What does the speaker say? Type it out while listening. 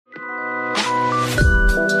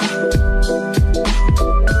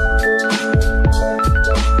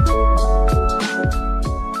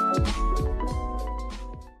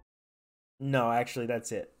actually,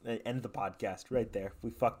 that's it. End the podcast right there. We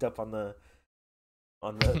fucked up on the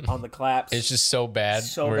claps. It's just so bad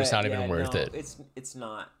where it's not even worth it. It's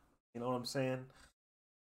not. You know what I'm saying?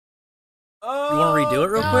 You want to redo it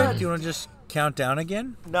real quick? Do you want to just count down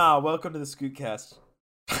again? Nah, welcome to the Scootcast.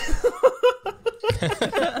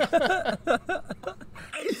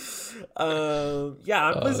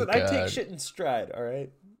 Listen, I take shit in stride, all right?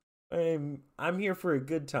 I'm here for a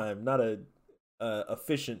good time, not a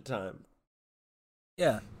efficient time.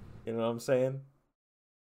 Yeah. You know what I'm saying?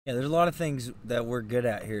 Yeah, there's a lot of things that we're good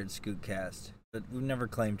at here at Scootcast, but we've never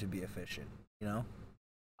claimed to be efficient, you know?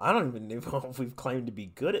 I don't even know if we've claimed to be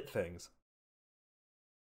good at things.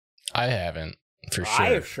 I haven't, for sure.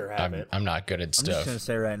 I sure haven't. I'm not good at stuff. I'm just going to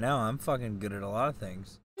say right now, I'm fucking good at a lot of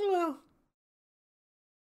things. Well,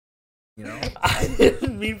 you know? I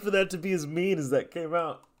didn't mean for that to be as mean as that came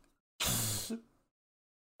out.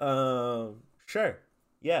 Sure.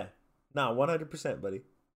 Yeah. Nah, 100%, buddy.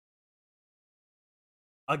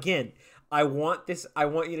 Again, I want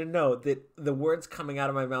you to know that the words coming out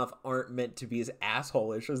of my mouth aren't meant to be as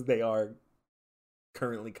asshole-ish as they are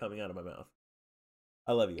currently coming out of my mouth.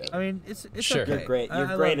 I love you guys. I mean, it's sure. okay. You're great. You're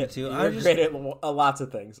I great love at you too. you're great at lots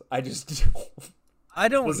of things. I just I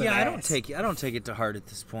don't ass. take it to heart at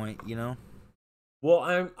this point, you know? Well,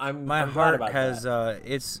 I'm My glad heart about has that.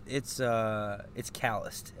 it's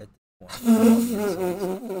calloused at this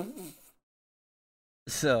point.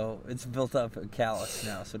 So it's built up a callus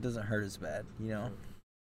now, so it doesn't hurt as bad, you know.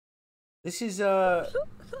 This is It's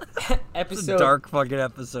episode a dark fucking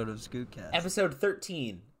episode of Scootcast. episode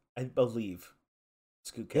 13, I believe.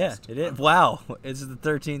 Scootcast. Yeah, it is. Wow, it's the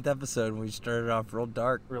 13th episode, and we started off real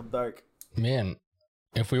dark. Real dark. Man,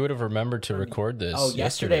 if we would have remembered to record this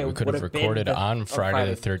yesterday we could have would have recorded been on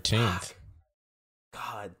Friday the 13th.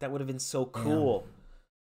 God, that would have been so cool.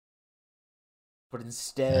 But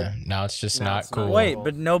instead, Yeah, now it's just not it's not. cool. Wait,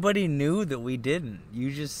 but nobody knew that we didn't.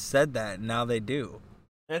 You just said that, and now they do.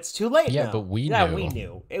 it's too late Yeah, now. but we Yeah, knew. we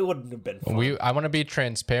knew. It wouldn't have been fun. I want to be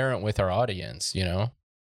transparent with our audience, you know?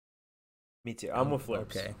 Me too. I'm with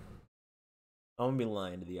Flips. Okay. I'm going to be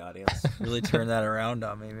lying to the audience. Really turn that around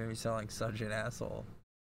on me. Made me sound like such an asshole.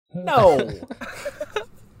 No!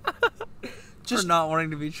 For not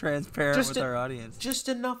wanting to be transparent just with our audience. Just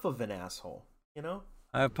enough of an asshole, you know?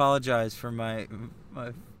 I apologize for my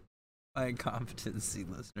incompetency,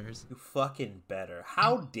 listeners. You fucking better.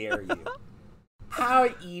 How dare you? How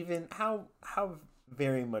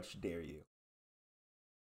very much dare you?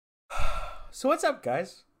 So what's up,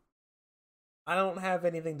 guys? I don't have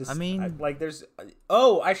anything to say. I mean... there's...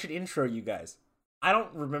 Oh, I should intro you guys. I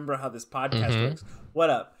don't remember how this podcast works. What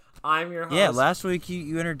up? I'm your host. Yeah, last week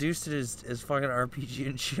you introduced it as fucking RPG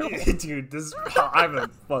and chill. Dude, I'm a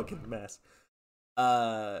fucking mess.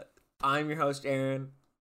 I'm your host, Aaron,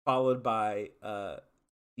 followed by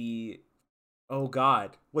the... Oh,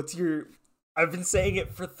 God. What's your... I've been saying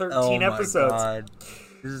it for 13 episodes. God.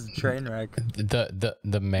 This is a train wreck.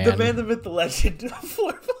 The man. The man, the myth, the legend,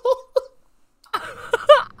 Florble.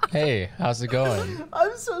 Hey, how's it going?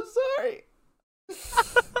 I'm so sorry.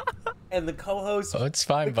 And the co-host. Oh, it's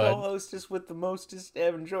fine, the bud. co-hostess with the mostest,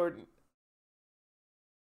 Evan Jordan.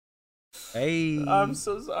 Hey. I'm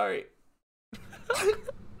so sorry.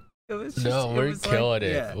 We're killing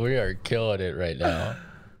it. Yeah. We are killing it right now.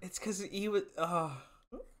 It's because he was.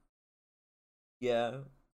 Yeah.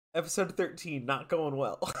 Episode 13, not going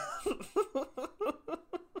well.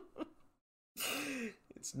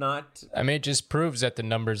 It's not. I mean, it just proves that the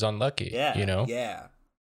number's unlucky. Yeah. You know? Yeah.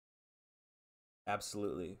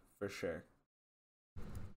 Absolutely. For sure.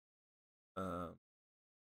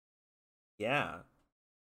 Yeah.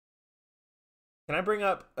 Can I bring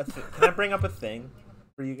up a thing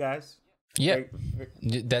for you guys? Yeah.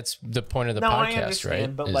 That's the point of the No, I podcast, understand,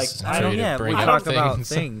 right? but, Is like, for I you don't- to Yeah, we bring talk up about things.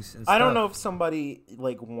 things. And I don't stuff. know if somebody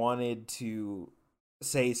wanted to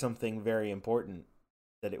say something very important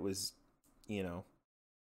that it was, I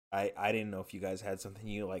didn't know if you guys had something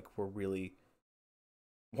you were really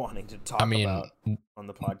wanting to talk about on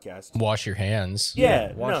the podcast. Wash your hands.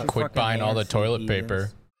 Yeah, wash no. your Quit fucking buying all the hands, you toilet heathens.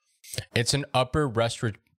 paper. It's an upper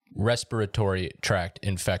respiratory tract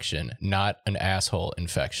infection, not an asshole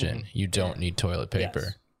infection. You don't need toilet paper.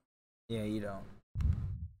 Yes. Yeah, you don't.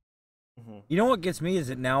 Mm-hmm. You know what gets me is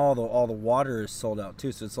that now all the water is sold out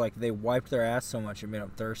too. So it's like they wiped their ass so much it made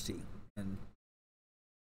them thirsty, and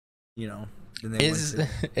then they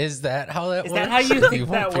Is that how that Is works? that how you think you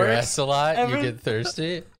that wipe your works, ass a lot, Evan? you get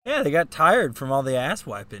thirsty. yeah, they got tired from all the ass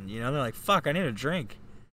wiping. They're like, "Fuck, I need a drink."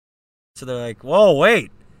 So they're like, "Whoa,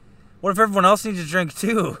 wait, what if everyone else needs a drink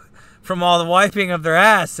too, from all the wiping of their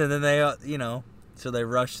ass?" And then they, so they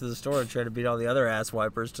rush to the store and try to beat all the other ass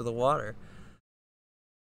wipers to the water.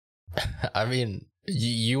 I mean,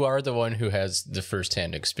 you are the one who has the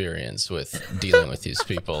firsthand experience with dealing with these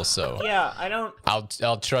people, so Yeah, I don't.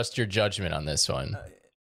 I'll trust your judgment on this one.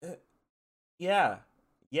 Yeah,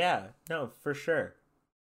 no, for sure.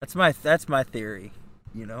 That's my theory.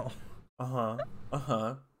 You know,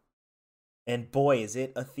 And boy, is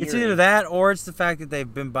it a theory. it's either that or it's the fact that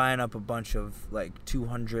they've been buying up a bunch of like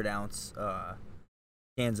 200-ounce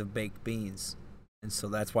cans of baked beans, and so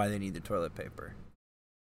that's why they need the toilet paper.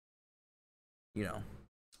 You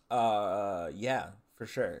know. Yeah, for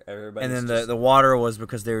sure. Everybody. And then the water was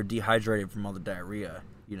because they were dehydrated from all the diarrhea.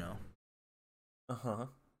 You know.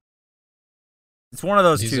 It's one of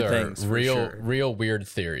those These two are things. For sure. real weird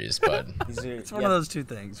theories, bud. It's one of those two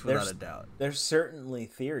things, without a doubt. There's certainly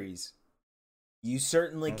theories. You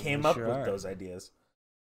certainly came up with are. those ideas.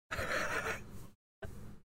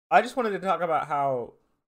 I just wanted to talk about how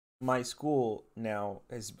my school now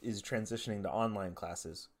is transitioning to online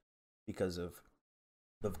classes because of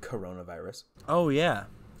the coronavirus. Oh yeah.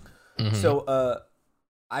 Mhm. So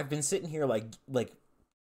I've been sitting here like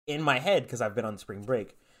in my head because I've been on spring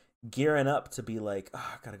break, gearing up to be like,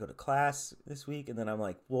 oh, I gotta go to class this week, and then I'm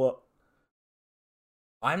like, well,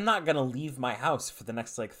 I'm not gonna leave my house for the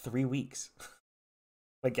next like 3 weeks.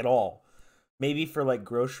 Like at all. Maybe for like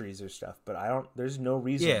groceries or stuff, but there's no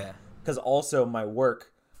reason. Yeah. Because also my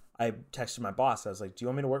work, I texted my boss. I was like, do you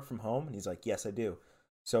want me to work from home? And he's like, yes, I do.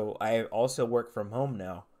 So I also work from home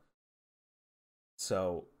now.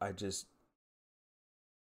 So is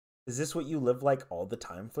this what you live like all the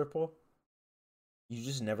time, Flipple? You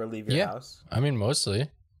just never leave your house? I mean,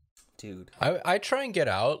 mostly. Dude. I try and get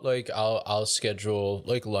out. Like I'll schedule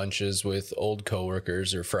like lunches with old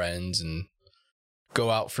coworkers or friends and go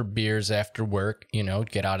out for beers after work, you know,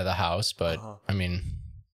 get out of the house. But I mean,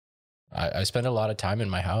 I spend a lot of time in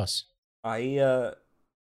my house.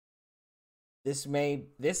 This may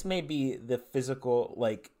be the physical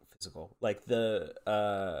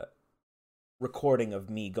the recording of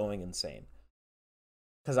me going insane.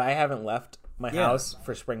 Because I haven't left my house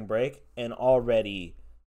for spring break, and already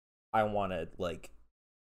I want to like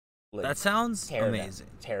that sounds amazing.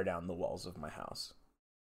 Tear down the walls of my house.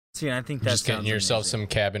 See, I think that's just getting yourself amazing. some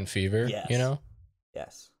cabin fever, you know?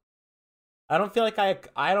 Yes. I don't feel like I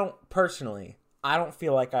don't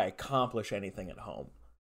feel like I accomplish anything at home.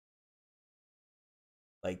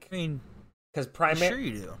 Like, I mean, because sure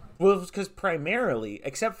you do. Well, because primarily,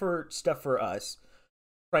 except for stuff for us,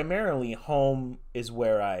 primarily home is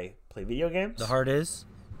where I play video games. The heart is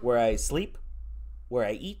where I sleep, where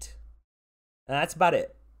I eat, and that's about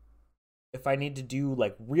it. If I need to do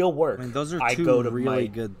like real work, I mean, those are two I go to really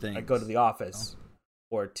good things. I go to the office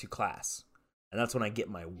or to class, and that's when I get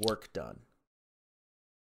my work done.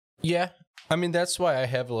 Yeah, I mean that's why I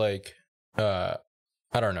have like, I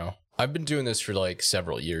don't know. I've been doing this for like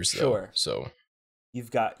several years, though. Sure. So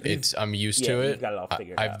I'm used to it. You've got it all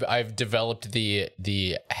figured out. I've developed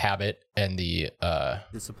the habit and the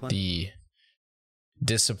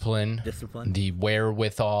discipline, the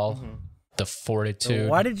wherewithal, the fortitude.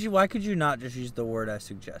 So why could you not just use the word I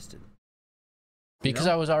suggested? Because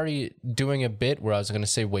I was already doing a bit where I was going to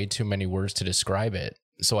say way too many words to describe it,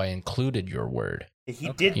 so I included your word.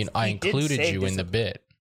 I included you in the bit.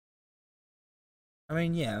 I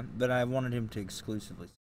mean, yeah, but I wanted him to exclusively.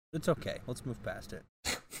 It's okay. Let's move past it.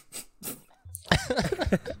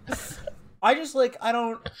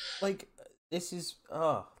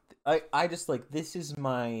 This is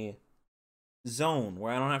my zone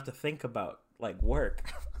where I don't have to think about like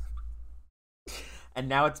work. And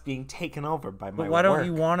now it's being taken over by my work. But why don't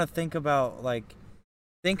you want to think about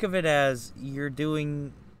think of it as you're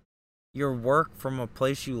doing your work from a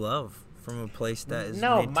place you love, from a place that is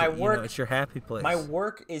it's your happy place. My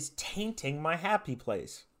work is tainting my happy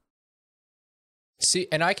place. See,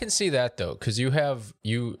 and I can see that though, because you have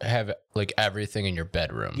like everything in your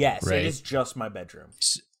bedroom. Yes, right? It is just my bedroom.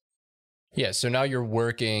 Yeah, so now you're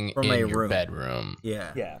working from in your bedroom.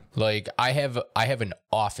 Yeah. Like I have an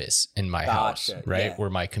office in my house, right,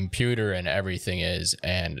 where my computer and everything is,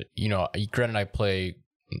 and Grant and I play,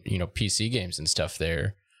 PC games and stuff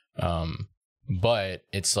there. But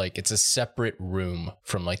it's a separate room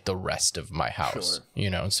from like the rest of my house,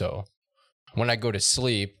 so when I go to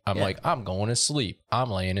sleep, I'm like, I'm going to sleep. I'm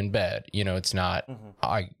laying in bed. It's not,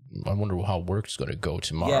 I wonder how work's going to go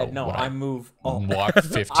tomorrow. Yeah, no, I move. Walk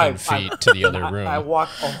 15 feet to the other room. I walk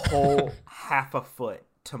a whole half a foot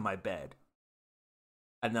to my bed.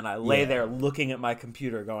 And then I lay there looking at my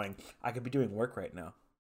computer going, I could be doing work right now.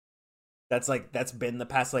 That's been the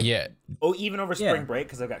past, even over spring break,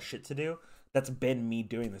 because I've got shit to do. That's been me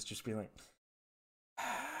doing this, just being like,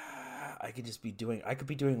 I could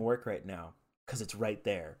be doing work right now because it's right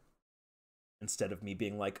there. instead of me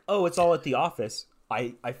being like, oh, it's all at the office.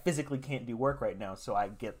 I physically can't do work right now, so I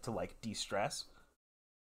get to like de-stress.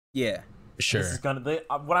 Yeah, sure. This is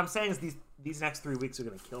what I'm saying is these next 3 weeks are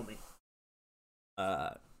gonna kill me.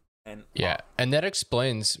 And that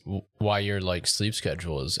explains why your like sleep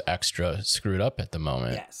schedule is extra screwed up at the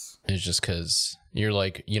moment. Yes, it's just because you're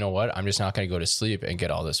like, you know what? I'm just not gonna go to sleep and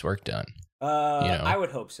get all this work done. I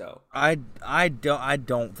would hope so. I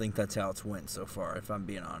don't think that's how it's went so far, if I'm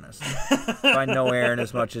being honest. If I know Aaron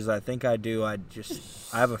as much as I think I do, I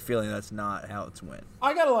have a feeling that's not how it's went.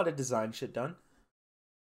 I got a lot of design shit done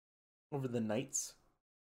over the nights.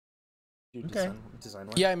 Design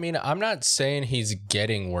work. Yeah, I mean, I'm not saying he's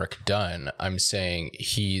getting work done. I'm saying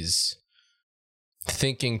he's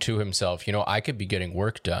thinking to himself, you know, I could be getting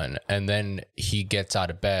work done, and then he gets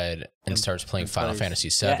out of bed and starts playing Final Fantasy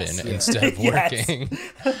VII instead of working.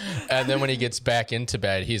 And then when he gets back into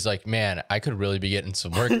bed, he's like, man, I could really be getting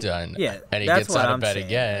some work done. And he gets out of bed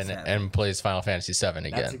again and plays Final Fantasy VII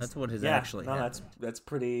again. That's what his actually happened. That's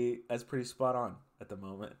pretty spot on at the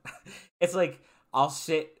moment. It's like I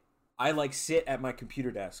sit at my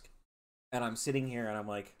computer desk, and I'm sitting here and I'm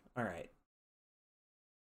like, all right,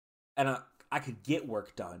 and I could get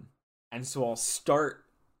work done, and so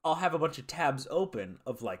I'll have a bunch of tabs open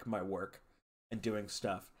of like my work and doing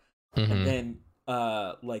stuff, and then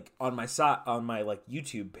like on my like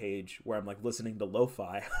YouTube page where I'm like listening to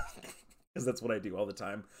lo-fi because that's what I do all the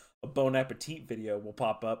time. A Bon Appetit video will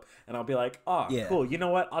pop up, and I'll be like, oh, cool, you know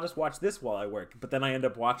what? I'll just watch this while I work. But then I end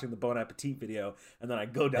up watching the Bon Appetit video, and then I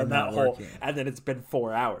go down that hole, and then it's been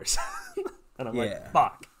 4 hours. And I'm like,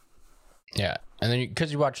 fuck. Yeah, and then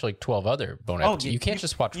because you watch like 12 other Bon Appetit, you can't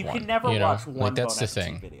just watch one. You can never watch one like, that's Bon the Appetit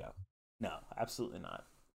thing. video. No, absolutely not.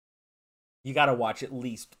 You got to watch at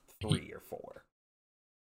least 3 or 4.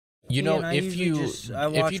 You know, I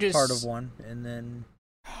watch part of one, and then...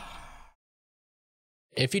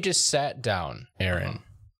 If you just sat down, Aaron,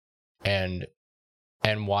 and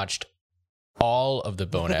watched all of the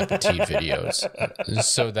Bon Appetit videos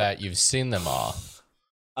so that you've seen them all,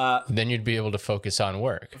 then you'd be able to focus on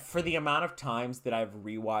work. For the amount of times that I've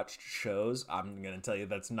rewatched shows, I'm going to tell you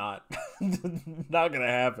that's not not going to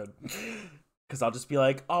happen. Because I'll just be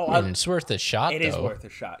like, it's worth a shot, It is worth a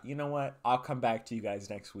shot. You know what? I'll come back to you guys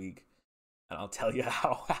next week, and I'll tell you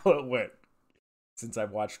how it went. Since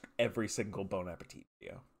I've watched every single Bon Appetit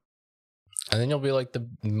video. And then you'll be like the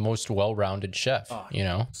most well-rounded chef, you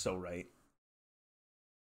know? So right.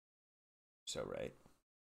 So right.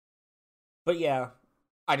 But yeah,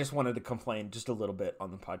 I just wanted to complain just a little bit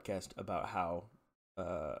on the podcast about how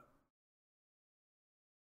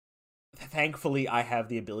thankfully I have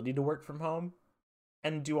the ability to work from home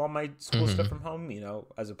and do all my school stuff from home, you know,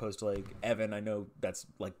 as opposed to like Evan. I know that's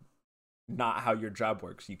like not how your job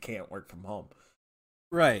works. You can't work from home.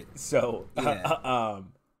 Right. So,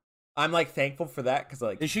 I'm like thankful for that because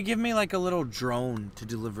like they should give me like a little drone to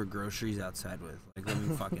deliver groceries outside with. Like let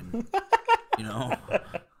me fucking, you know,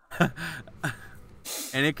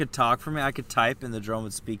 and it could talk for me. I could type and the drone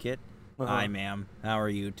would speak it. Hi, ma'am. How are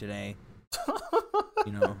you today?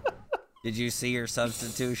 You know, did you see your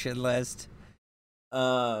substitution list?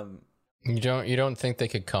 You don't think they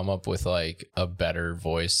could come up with like a better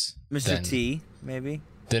voice, Mr. T, maybe?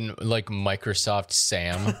 Than like Microsoft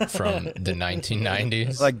Sam from the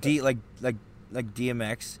 1990s, like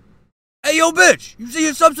DMX. Hey, yo, bitch! You see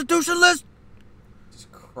your substitution list? Jesus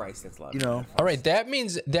Christ, that's loud. You know. All right, that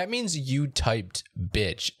means you typed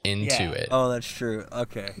bitch into it. Oh, that's true.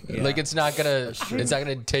 Okay. Yeah. Like it's not gonna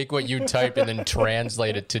take what you typed and then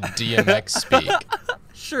translate it to DMX speak.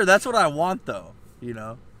 Sure, that's what I want though. You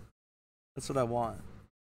know, that's what I want.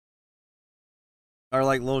 Or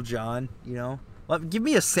like Lil Jon, you know. Give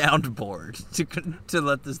me a soundboard to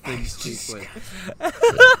let this thing speak with.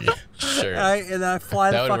 Sure. And I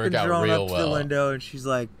fly the fucking drone up to the window, and she's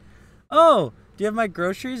like, "Oh, do you have my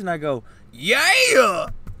groceries?" And I go, "Yeah!"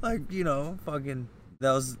 Like, you know, fucking.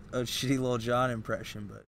 That was a shitty Lil Jon impression,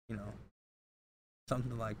 but you know,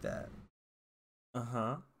 something like that.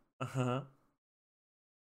 And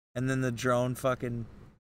then the drone fucking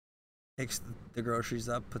takes the groceries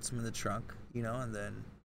up, puts them in the trunk, you know, and then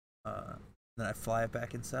I fly it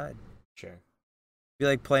back inside. Sure. Be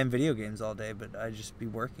like playing video games all day, but I'd just be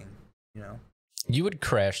working, you know? You would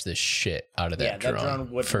crash the shit out of that drone. That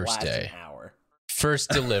drone would first last day. An hour.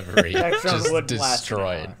 First delivery. That drone just would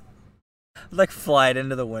destroyed. Like fly it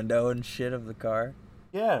into the window and shit of the car.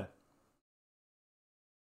 Yeah.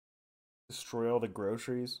 Destroy all the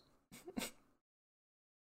groceries.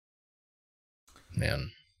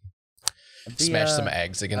 Man. Smash some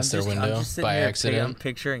eggs against their window by accident. I'm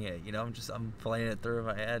picturing it, you know. I'm playing it through in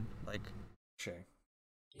my head, like. Sure.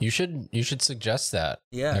 You should suggest that.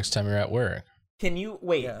 Yeah. Next time you're at work. Can you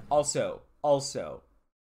wait? Yeah. Also,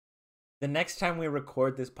 the next time we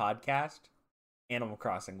record this podcast, Animal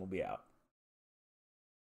Crossing will be out.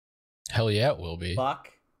 Hell yeah, it will be.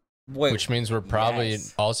 Fuck. Wait, which means we're probably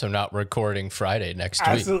also not recording Friday next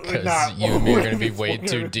week because you and me are going to be way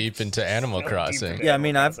too deep into Animal Crossing. Yeah, I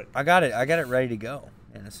mean, I got it ready to go,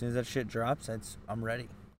 and as soon as that shit drops, I'm ready.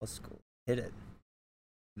 Let's go hit it.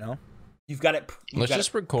 No, you've got it. Let's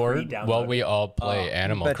just record while we all play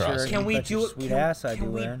Animal Crossing. Can we do it?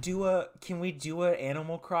 Can we do an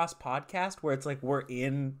Animal Cross podcast where it's like we're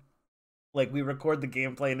in, like we record the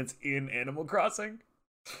gameplay and it's in Animal Crossing,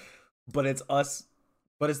 but it's us.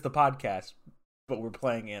 But it's the podcast, but we're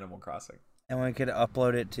playing Animal Crossing. And we could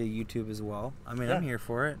upload it to YouTube as well. I mean, I'm here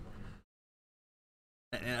for it.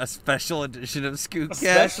 And a special edition of Scootcast.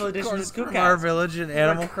 Special edition of Scootcast. From our village in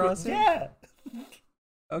Animal Crossing? Yeah.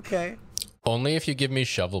 Okay. Only if you give me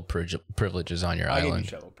shovel privileges on your island. I'll give you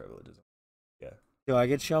shovel privileges. Yeah. Do I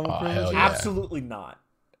get shovel privileges? Yeah. Absolutely not.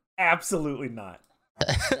 Absolutely not.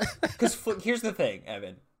 Because here's the thing,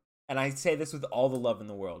 Evan, and I say this with all the love in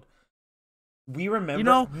the world. We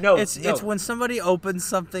remember, it's when somebody opens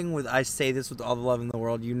something with "I say this with all the love in the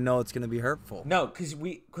world," you know it's going to be hurtful. No, because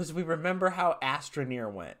we remember how Astroneer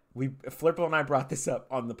went. Flippo and I brought this up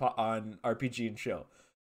on RPG and Show.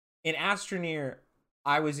 In Astroneer,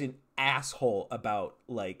 I was an asshole about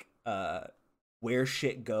like where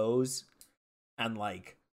shit goes and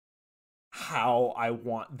like how I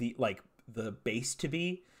want the base to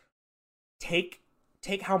be.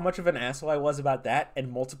 Take how much of an asshole I was about that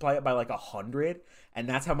and multiply it by like 100, and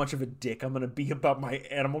that's how much of a dick I'm gonna be about my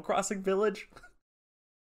Animal Crossing village.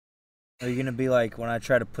 Are you gonna be like, when I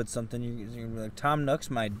try to put something, you're gonna be like, Tom Nook's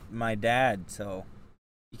my dad, so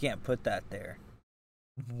you can't put that there.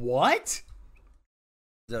 What? Is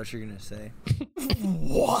that what you're gonna say?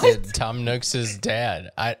 What? Yeah, Tom Nook's his dad.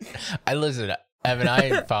 I listen, Evan, I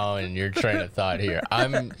ain't following your train of thought here.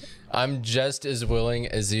 I'm just as willing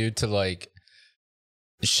as you to like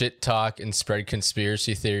shit talk and spread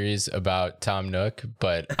conspiracy theories about Tom Nook,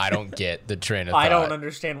 but I don't get the train of thought. I don't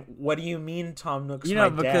understand. What do you mean Tom Nook's my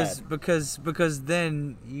dad? Because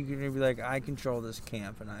then you're gonna be like, I control this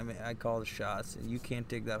camp and I call the shots, and you can't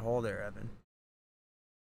dig that hole there, Evan.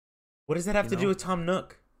 What does that have to do with Tom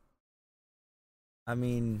Nook? I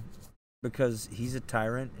mean, because he's a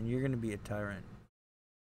tyrant and you're gonna be a tyrant.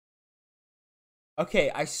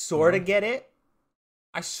 Okay, I sort of get it.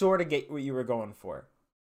 I sort of get what you were going for.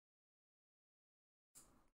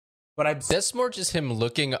 But that's more just him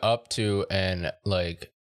looking up to and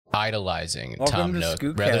like idolizing Tom Nook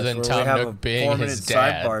rather than Tom Nook being his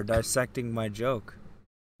dad. Sidebar dissecting my joke.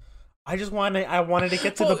 I wanted to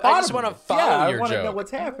get to the bottom. I just want to follow your joke. I want to know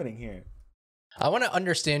what's happening here. I want to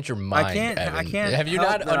understand your mind. I can't. Have you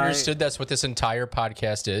not understood that's what this entire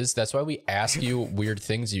podcast is? That's why we ask you weird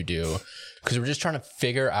things you do, because we're just trying to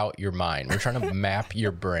figure out your mind. We're trying to map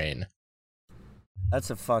your brain. That's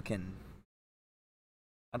a fucking.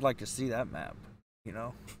 I'd like to see that map, you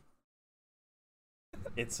know?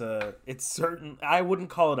 It's certain. I wouldn't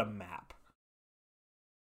call it a map.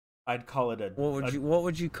 I'd call it a. What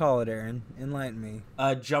would you call it, Aaron? Enlighten me.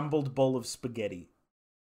 A jumbled bowl of spaghetti.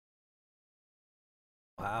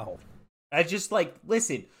 Wow. I just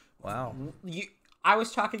listen. Wow. I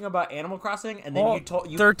was talking about Animal Crossing, and then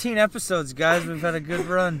you 13 episodes, guys. We've had a good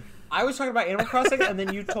run. I was talking about Animal Crossing, and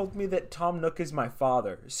then you told me that Tom Nook is my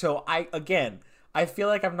father. So I feel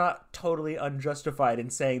like I'm not totally unjustified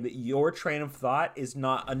in saying that your train of thought is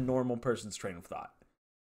not a normal person's train of thought.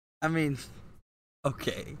 I mean,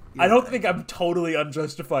 okay. I don't think I'm totally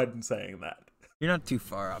unjustified in saying that. You're not too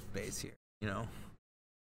far off base here, you know?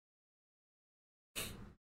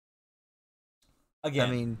 Again,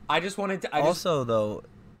 I mean, I just wanted to... though,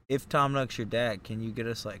 if Tom Nook's your dad, can you get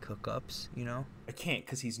us, like, hookups, you know? I can't,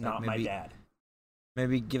 because he's not my dad.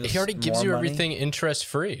 Maybe give us He already gives you money. everything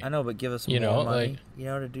interest-free. I know, but give us more money,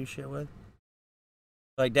 to do shit with?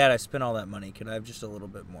 Like, Dad, I spent all that money. Could I have just a little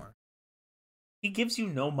bit more? He gives you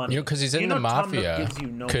no money. Because he's in the mafia. Tom Nook gives you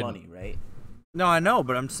no money, right? No, I know,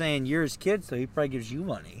 but I'm saying you're his kid, so he probably gives you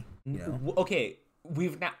money. You know? Okay,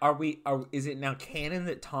 is it now canon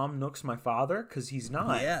that Tom Nook's my father? Because he's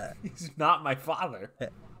not. Yeah. He's not my father.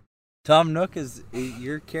 Tom Nook is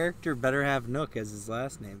your character. Better have Nook as his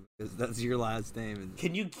last name, because that's your last name.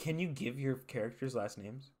 Can you give your characters last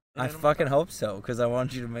names? I fucking hope so, because I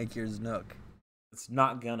want you to make yours Nook. It's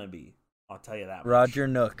not gonna be. I'll tell you that. Roger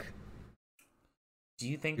Nook. Do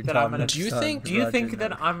you think that I'm gonna? Do you think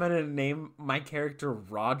that I'm gonna name my character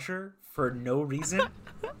Roger for no reason?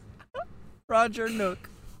 Roger Nook.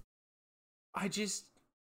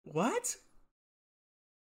 What?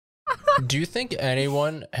 Do you think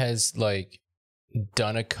anyone has like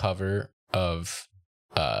done a cover of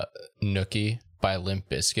Nookie by Limp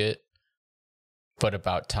Bizkit, but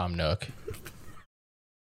about Tom Nook?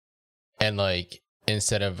 And like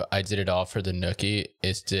instead of I did it all for the Nookie,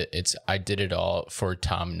 it's I did it all for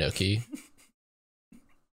Tom Nookie.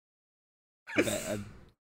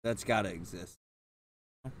 That's gotta exist.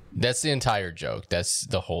 That's the entire joke. That's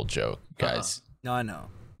the whole joke, guys. No, I know.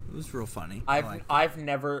 It was real funny. I've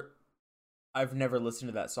never listened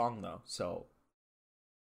to that song though, so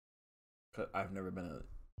I've never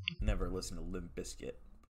listened to Limp Bizkit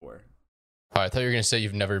before. Oh, I thought you were gonna say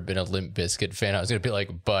you've never been a Limp Bizkit fan. I was gonna be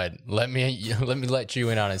like, Bud, let me let you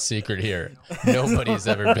in on a secret here. Nobody's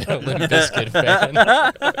ever been a Limp Bizkit fan.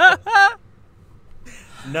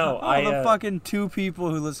 No, the fucking 2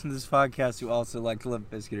 people who listen to this podcast who also like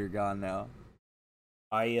Limp Bizkit are gone now.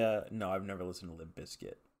 No, I've never listened to Limp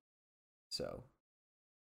Bizkit. So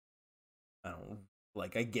I don't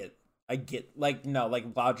like. I get like no, like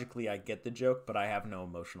logically I get the joke, but I have no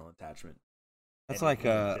emotional attachment. That's like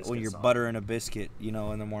when you're buttering a biscuit, you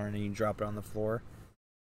know, in the morning and you drop it on the floor.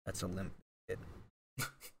 That's a Limp Bizkit.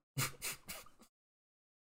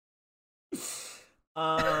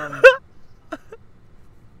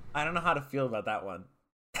 I don't know how to feel about that one.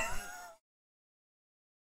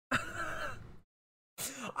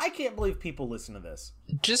 I can't believe people listen to this.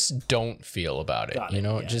 Just don't feel about it. You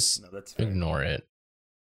know, just ignore it.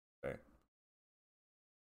 Fair.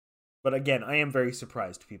 But again, I am very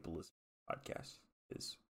surprised people listen to podcasts.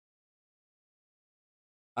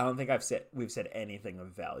 I don't think we've said anything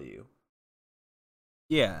of value.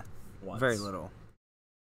 Yeah, very little.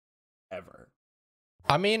 Ever.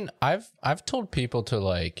 I mean, I've told people to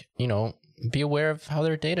like, you know, be aware of how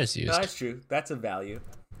their data's used. No, that's true. That's a value.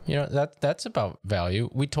 You know, that's about value.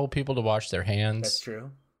 We told people to wash their hands. That's true.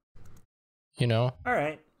 You know? All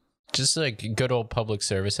right. Just like good old public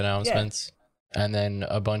service announcements. Yeah. And then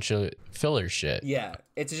a bunch of filler shit. Yeah.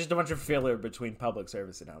 It's just a bunch of filler between public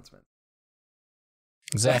service announcements.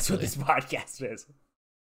 Exactly. That's what this podcast is.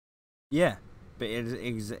 Yeah. But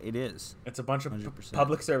it is. It's a bunch of 100%.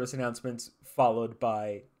 Public service announcements followed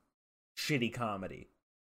by shitty comedy.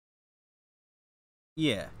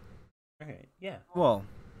 Yeah. Okay, yeah. Well,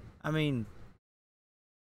 I mean,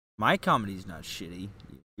 my comedy's not shitty.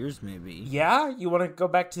 Yours may be. Yeah? You want to go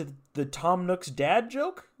back to the Tom Nook's dad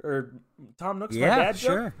joke? Or Tom Nook's my dad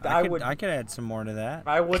sure. joke? I could add some more to that.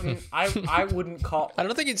 I wouldn't call... I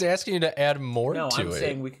don't think he's asking you to add more to it. No, I'm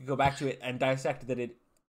saying we could go back to it and dissect that it...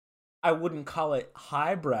 I wouldn't call it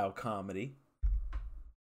highbrow comedy.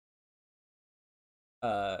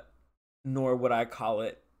 Nor would I call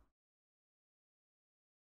it...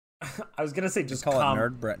 I was gonna say just call it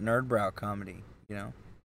nerdbrow comedy, you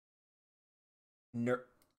know?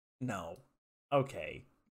 No. Okay.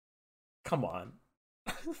 Come on.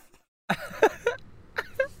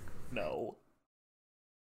 No.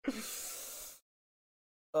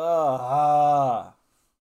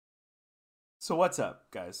 So what's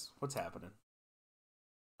up, guys? What's happening?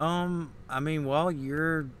 I mean, well,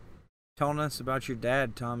 you're telling us about your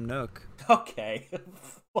dad, Tom Nook. Okay.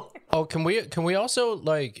 Oh, can we also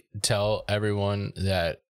like tell everyone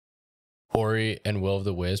that Ori and Will of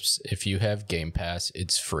the Wisps, if you have Game Pass,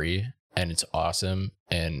 it's free and it's awesome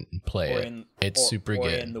and play it. It's super good.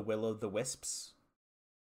 Ori and the Will of the Wisps.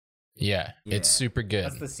 Yeah, it's super good.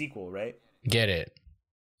 That's the sequel, right? Get it?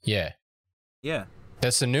 Yeah. Yeah.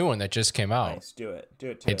 That's the new one that just came out. Nice, do it.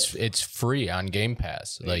 It's free on Game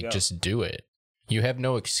Pass. Like, just do it. You have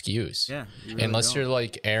no excuse. Yeah. Really unless you're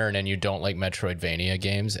like Aaron and you don't like Metroidvania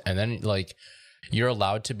games, and then like you're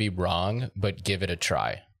allowed to be wrong, but give it a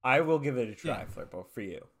try. I will give it a try, Flippo, for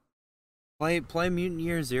you. Play Mutant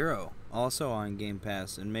Year Zero, also on Game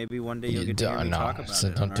Pass, and maybe one day you'll get to hear me talk about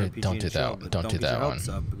it. Don't do that. Don't do that one.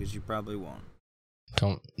 Up because you probably won't.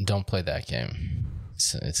 Don't play that game.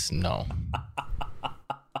 It's no.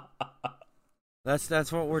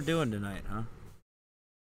 That's what we're doing tonight, huh?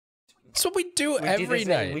 That's what we do every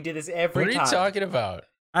night. We do this every time. What are you talking about?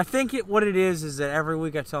 I think what it is that every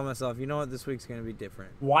week I tell myself, you know what, this week's going to be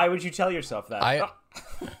different. Why would you tell yourself that?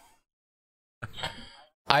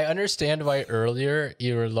 I understand why earlier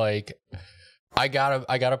you were like, I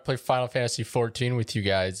gotta play Final Fantasy 14 with you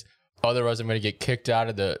guys, otherwise I'm gonna get kicked out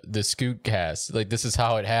of the Scoot cast. Like, this is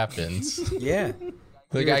how it happens. Yeah.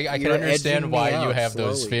 Like, I can understand why you have slowly.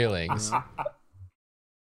 Those feelings.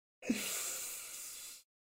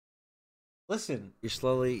 Listen, you're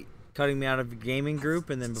slowly cutting me out of a gaming group,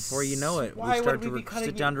 and then before you know it, we start to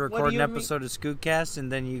sit down to record an episode of Scootcast,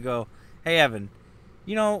 and then you go, "Hey, Evan,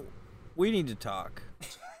 you know, we need to talk."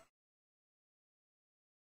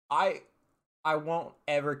 I won't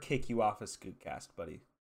ever kick you off a Scootcast, buddy.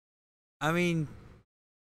 I mean,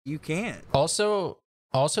 you can't. Also,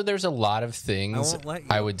 there's a lot of things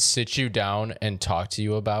I would sit you down and talk to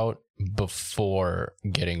you about before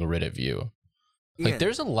getting rid of you. Yeah. Like,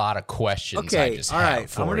 there's a lot of questions I just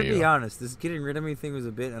have for you. I'm going to be honest. This getting rid of me thing was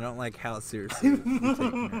a bit. I don't like how seriously you're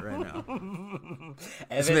taking it right now.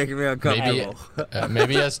 It's making me uncomfortable.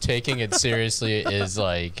 Maybe us taking it seriously is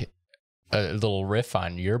like a little riff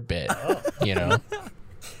on your bit, you know?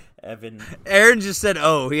 Aaron just said,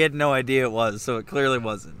 "Oh," he had no idea it was, so it clearly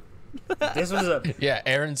wasn't. This was yeah.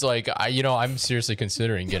 Aaron's like, I'm seriously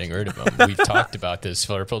considering getting rid of him. We've talked about this,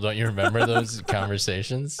 Flurple. Don't you remember those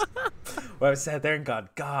conversations? Where I sat there and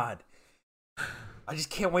God, I just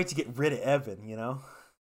can't wait to get rid of Evan. You know,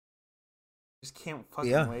 just can't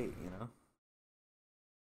fucking wait. You know.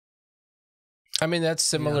 I mean, that's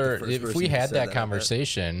similar. If we had that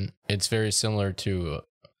conversation, it's very similar to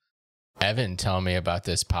Evan telling me about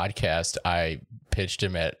this podcast. I pitched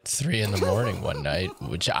him at 3 a.m. one night,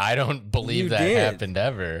 which I don't believe happened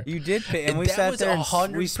ever. You did, and we sat there and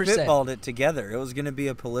we spitballed it together. It was going to be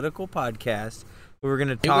a political podcast. We were going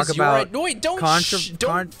to talk about. No, wait, don't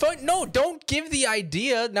give the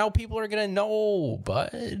idea. Now people are going to know.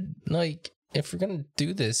 But like, if we're going to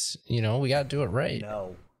do this, you know, we got to do it right.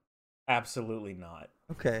 No. Absolutely not.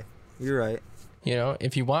 Okay, you're right. You know,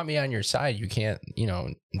 if you want me on your side, you can't, you know,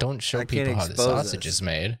 don't show people how the sausage is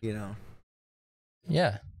made. You know.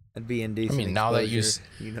 Yeah. That'd be indecent. I mean, now that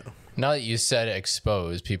you said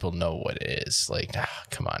expose, people know what it is. Like,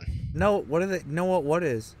 come on. No, what do they know what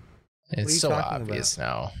is? It's so obvious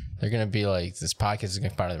now. They're gonna be like, this podcast is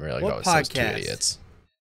gonna finally be like, oh, it's those two idiots.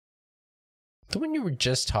 The one you were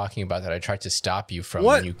just talking about that I tried to stop you from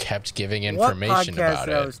when you kept giving information about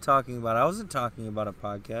it. What podcast I was talking about? I wasn't talking about a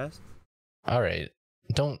podcast. All right.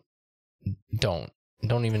 Don't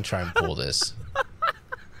even try and pull this.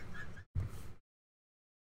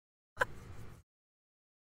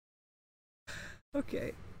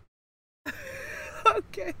 Okay.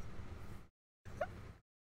 Okay.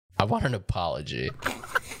 I want an apology.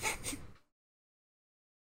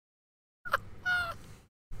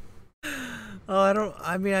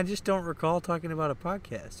 I just don't recall talking about a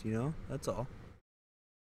podcast, you know? That's all.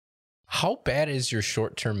 How bad is your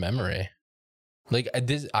short-term memory? Like,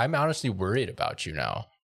 I'm honestly worried about you now.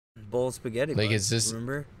 Bowl of spaghetti. Like, is this...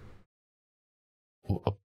 Remember?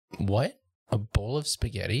 What? A bowl of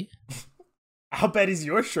spaghetti? How bad is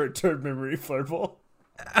your short-term memory, Flurple?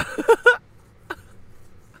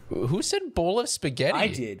 Who said bowl of spaghetti? I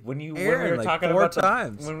did. When we were talking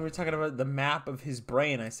about the map of his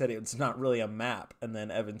brain, I said it's not really a map, and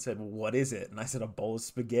then Evan said, well, "What is it?" And I said, "A bowl of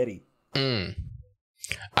spaghetti."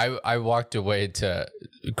 I walked away to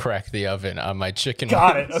crack the oven on my chicken.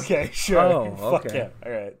 Got it. Okay, sure. Oh, okay. Fuck yeah.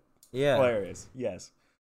 All right. Yeah. Hilarious. Yes.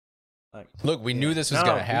 Look, we knew this was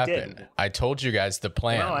going to happen. I told you guys the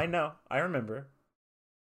plan. No, I know. I remember.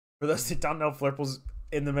 For those that don't know, Flurple's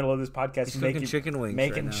in the middle of this podcast making chicken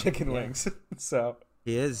wings. So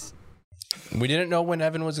he is. We didn't know when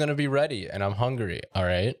Evan was going to be ready, and I'm hungry. All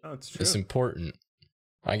right. Oh, it's true. It's important.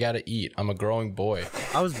 I got to eat. I'm a growing boy.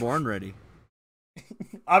 I was born ready.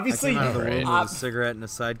 Obviously, I came out of the womb with a cigarette and a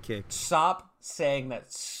sidekick. Stop saying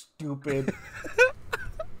that stupid.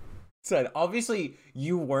 Obviously,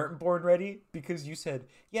 you weren't born ready because you said,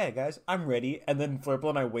 "Yeah, guys, I'm ready," and then Flurple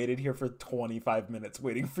and I waited here for 25 minutes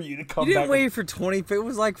waiting for you to come back. You didn't wait for 20. It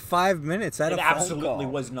was like 5 minutes. It absolutely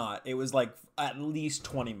was not. It was like at least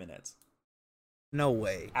 20 minutes. No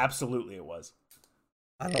way. Absolutely, it was.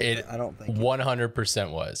 I don't think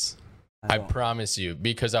 100% was. I promise you,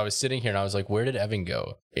 because I was sitting here and I was like, where did Evan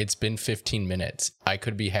go? It's been 15 minutes. I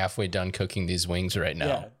could be halfway done cooking these wings right now.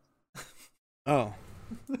 Yeah. Oh.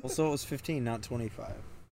 Well, so it was 15, not 25.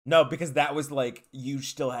 No, because that was like, you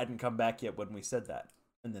still hadn't come back yet when we said that.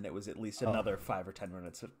 And then it was at least another 5 or 10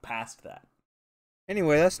 minutes past that.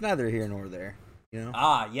 Anyway, that's neither here nor there. You know?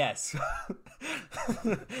 Ah, yes.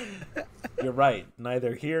 You're right.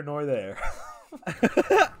 Neither here nor there.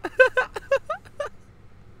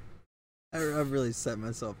 I've really set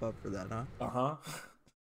myself up for that, huh? Uh-huh.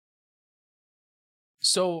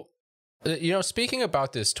 So, you know, speaking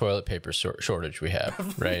about this toilet paper shortage we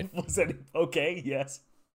have, right? Was it okay? Yes.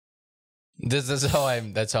 That's how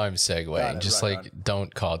I'm segueing. Just right on.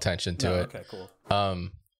 Don't call attention to it. Okay, cool.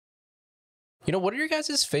 You know, what are your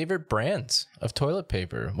guys' favorite brands of toilet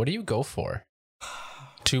paper? What do you go for?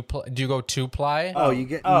 Do you go 2-ply? Oh, you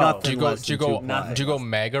get nothing. Do you go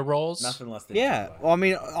mega rolls? Nothing less than 2-ply. Well, I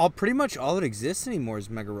mean, pretty much all that exists anymore is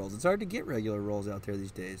mega rolls. It's hard to get regular rolls out there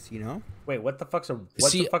these days, you know? Wait, what the fuck's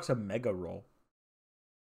a mega roll?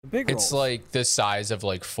 The big rolls. It's like the size of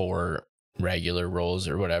like 4 regular rolls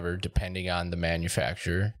or whatever, depending on the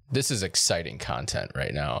manufacturer. This is exciting content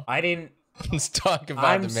right now. Let's talk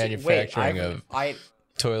about the manufacturing of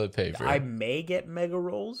toilet paper. I may get mega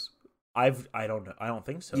rolls. I don't know. I don't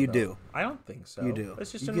think so. You do. I don't think so. You do.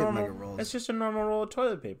 It's just a normal. It's just a normal roll of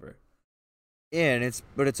toilet paper. Yeah, and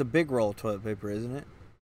it's a big roll of toilet paper, isn't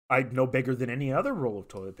it? No bigger than any other roll of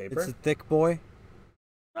toilet paper. It's a thick boy.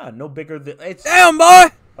 No bigger than it's. Damn boy.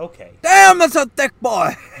 Okay. Damn, that's a thick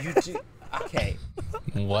boy. You do. Okay.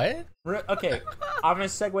 What? Okay, I'm gonna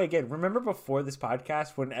segue again. Remember before this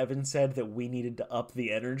podcast when Evan said that we needed to up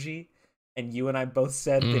the energy, and you and I both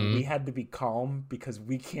said that we had to be calm because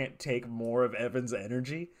we can't take more of Evan's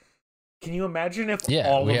energy? Can you imagine if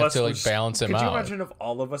all of us to balance him out? Could you imagine if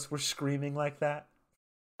all of us were screaming like that?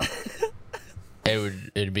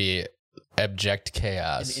 It'd be abject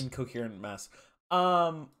chaos. An incoherent mess.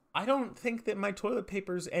 I don't think that my toilet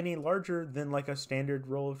paper is any larger than like a standard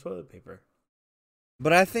roll of toilet paper.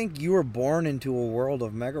 But I think you were born into a world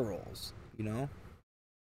of mega rolls, you know?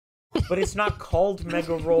 But it's not called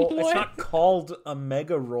mega roll. It's not called a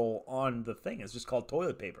mega roll on the thing. It's just called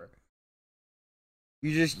toilet paper.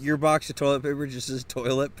 Your box of toilet paper just says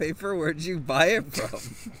toilet paper? Where'd you buy it from?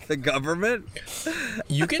 The government?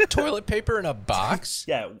 You get toilet paper in a box?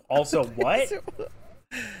 Yeah, also what?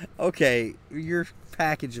 Okay, your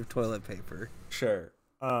package of toilet paper. Sure.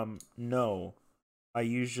 No. I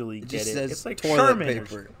usually get it. Says it's like toilet Charmin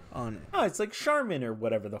paper on it. No, it's like Charmin or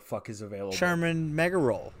whatever the fuck is available. Charmin Mega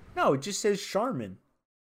Roll. No, it just says Charmin.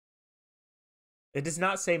 It does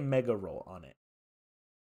not say Mega Roll on it.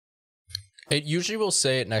 It usually will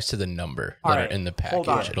say it next to the number that are in the package. Hold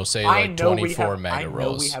on. It'll say like 24 mega rolls.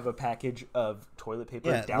 I know we have a package of toilet paper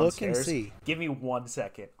downstairs. Look and see. Give me 1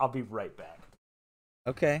 second. I'll be right back.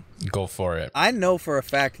 Okay. Go for it. I know for a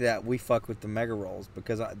fact that we fuck with the mega rolls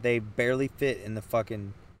because they barely fit in the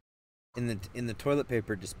fucking in the toilet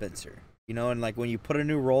paper dispenser. You know, and like when you put a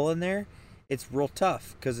new roll in there, it's real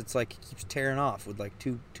tough because it's like it keeps tearing off with like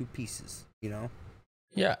two pieces, you know?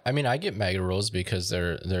 Yeah, I mean I get mega rolls because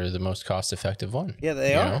they're the most cost effective one. Yeah,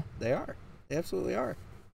 they are. They are. They absolutely are.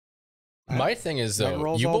 My thing is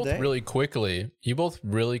though, you both really quickly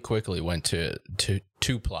went to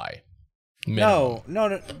 2-ply. Minimum.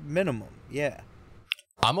 No, minimum. Yeah.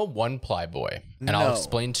 I'm a 1-ply boy, and I'll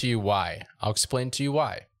explain to you why.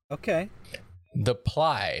 Okay. The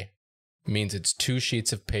ply means it's 2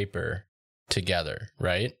 sheets of paper together,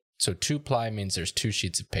 right? So 2-ply means there's 2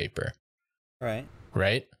 sheets of paper.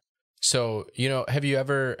 Right? So, you know, have you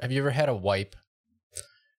ever had a wipe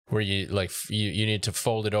where you like you need to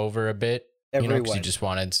fold it over a bit? Every you know, 'cause wipe. you just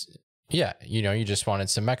wanted you just wanted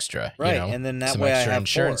some extra, right? You know, and then that some way extra I have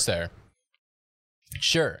insurance 4. there.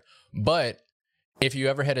 Sure. But if you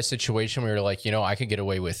ever had a situation where you're like, you know, I could get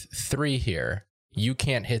away with 3 here, you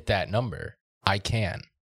can't hit that number. I can.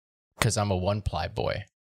 Because I'm a 1-ply boy.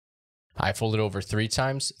 I fold it over 3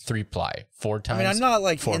 times, 3-ply. 4 times. I mean, I'm not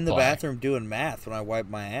like 4-ply. in the bathroom doing math when I wipe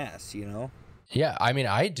my ass, you know? Yeah, I mean,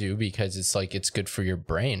 I do because it's like it's good for your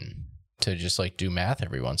brain to just like do math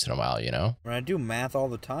every once in a while, you know? I do math all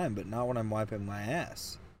the time, but not when I'm wiping my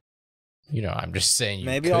ass. You know, I'm just saying you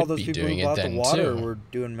Maybe could all those be people doing who bought it the then water too. were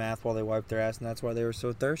doing math while they wiped their ass, and that's why they were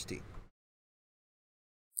so thirsty.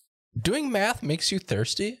 Doing math makes you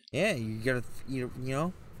thirsty? Yeah, you gotta, you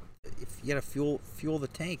know, if you gotta fuel the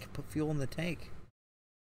tank, put fuel in the tank.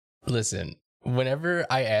 Listen, whenever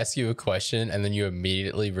I ask you a question and then you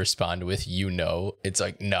immediately respond with you know, it's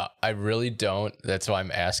like, no, I really don't. That's why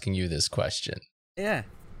I'm asking you this question. Yeah.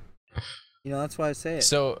 You know, that's why I say it.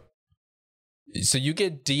 So you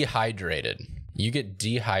get dehydrated. You get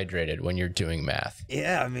dehydrated when you're doing math.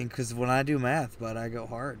 Yeah, I mean, because when I do math, but I go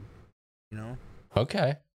hard, you know?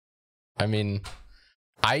 Okay. I mean,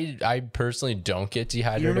 I personally don't get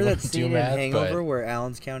dehydrated You remember when that I do scene in math, Hangover where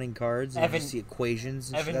Alan's counting cards and Evan, you see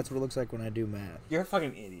equations and shit? That's what it looks like when I do math. You're a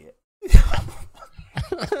fucking idiot.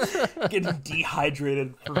 Getting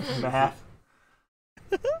dehydrated for math.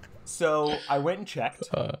 So I went and checked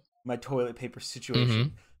my toilet paper situation.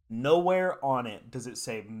 Mm-hmm. Nowhere on it does it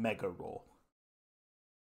say mega roll.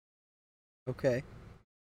 Okay.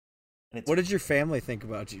 What did your family think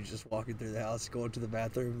about you just walking through the house, going to the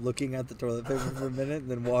bathroom, looking at the toilet paper for a minute,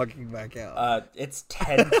 and then walking back out? It's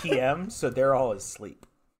 10 p.m., so they're all asleep.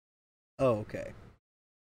 Oh, okay.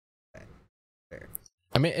 Fair.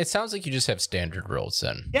 I mean, it sounds like you just have standard rolls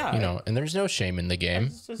then. Yeah. You know, and there's no shame in the game.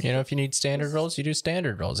 You know, if you need standard rolls, you do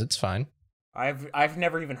standard rolls. It's fine. I've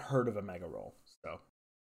never even heard of a mega roll, so.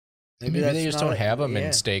 Maybe they just don't have them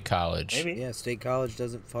in State College. Maybe. Yeah, State College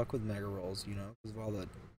doesn't fuck with mega rolls, you know, because of all the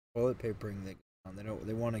toilet papering that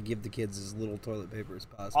They want to give the kids as little toilet paper as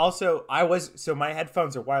possible. Also, my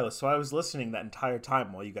headphones are wireless, so I was listening that entire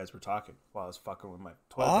time while you guys were talking, while I was fucking with my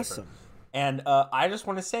toilet paper. And I just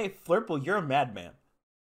want to say, Flurple, you're a madman.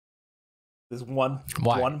 This one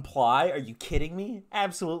ply? Are you kidding me?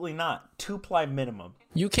 Absolutely not. 2-ply minimum.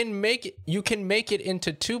 You can make it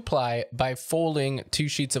into 2-ply by folding 2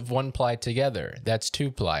 sheets of 1-ply together. That's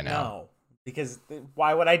 2-ply now. No, because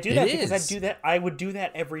why would I do that? Because I would do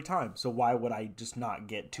that every time. So why would I just not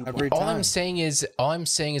get 2-ply? All I'm saying is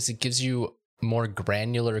it gives you more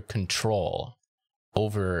granular control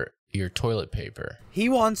over your toilet paper.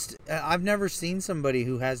 I've never seen somebody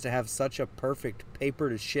who has to have such a perfect paper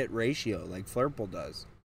to shit ratio like Flurple does.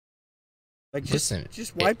 Like, just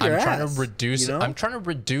wipe your ass. I'm trying to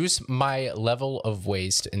reduce my level of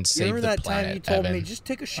waste and save the planet. Remember that time you told me, just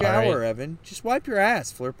take a shower, right. Evan? Just wipe your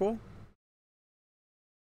ass, Flurple.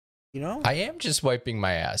 You know? I am just wiping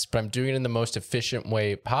my ass, but I'm doing it in the most efficient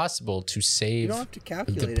way possible to save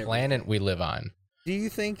the planet we live on. Do you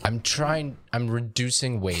think... I'm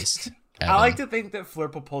reducing waste. I like to think that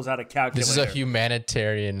Flurple pulls out a calculator. This is a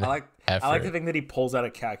humanitarian effort. I like to think that he pulls out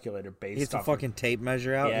a calculator based on... He gets a fucking tape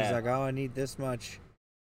measure out. Yeah. He's like, oh, I need this much.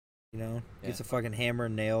 You know? Gets a fucking hammer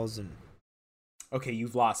and nails and... Okay,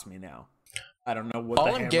 you've lost me now. I don't know what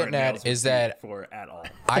all I'm getting at is that for at all.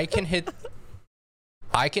 I can hit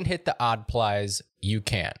the odd plies. You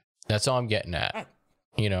can't. That's all I'm getting at.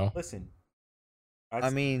 You know? Listen.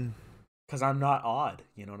 Because I'm not odd.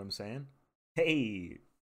 You know what I'm saying? Hey...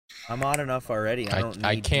 I'm odd enough already.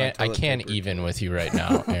 I can't even with you right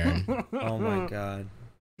now, Aaron. Oh my god.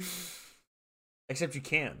 Except you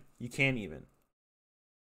can. You can even.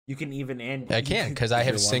 You can even and I can because I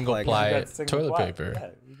have single ply toilet paper. Yeah,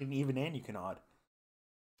 you can even and you can odd.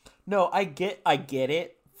 No, I get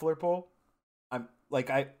it, Flurple. I'm like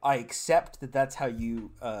I accept that that's how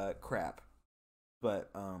you crap.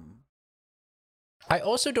 But I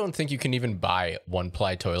also don't think you can even buy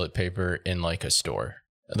 1-ply toilet paper in like a store.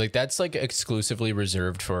 Like that's like exclusively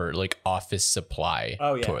reserved for like office supply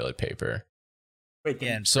toilet paper. Wait,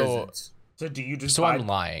 so do you just? So I'm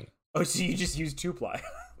lying. Oh, so you just use 2-ply?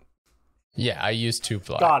 Yeah, I use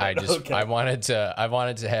 2-ply. Got it. I wanted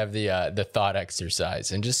to have the thought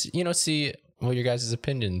exercise and just see what your guys'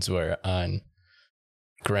 opinions were on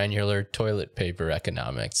granular toilet paper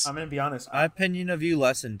economics. I'm gonna be honest. My opinion of you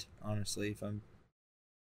lessened, honestly. If I'm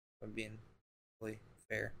being really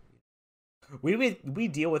fair. We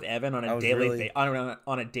deal with Evan on a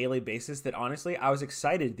daily basis. That honestly, I was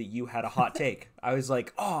excited that you had a hot take. I was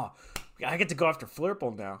like, oh, I get to go after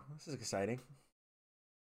Flurple now. This is exciting.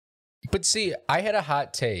 But see, I had a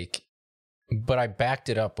hot take, but I backed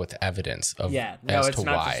it up with evidence of as to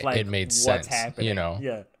why it made sense. Happening. You know,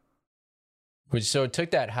 yeah. So it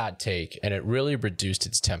took that hot take and it really reduced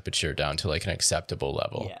its temperature down to like an acceptable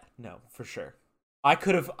level. Yeah, no, for sure. I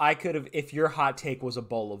could have, if your hot take was a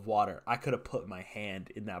bowl of water, I could have put my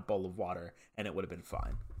hand in that bowl of water and it would have been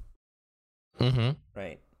fine. Mm-hmm.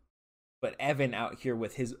 Right. But Evan out here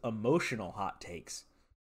with his emotional hot takes,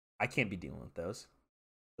 I can't be dealing with those.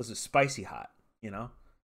 Those are spicy hot, you know?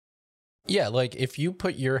 Yeah, like if you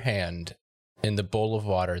put your hand in the bowl of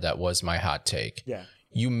water that was my hot take,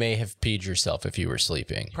 you may have peed yourself if you were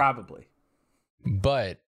sleeping. Probably.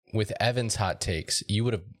 But with Evan's hot takes, you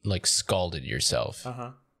would have like scalded yourself.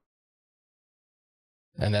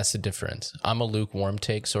 And that's the difference. I'm a lukewarm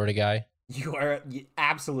take sort of guy. You are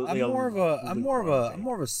absolutely. I'm more of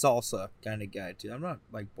a salsa kind of guy too. I'm not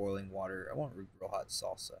like boiling water. I want real hot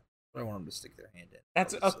salsa. I want them to stick their hand in.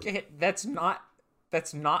 That's obviously. Okay. That's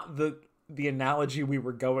not the analogy we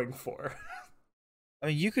were going for. I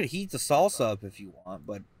mean, you could heat the salsa up if you want,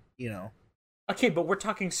 but you know. Okay, but we're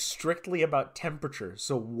talking strictly about temperature,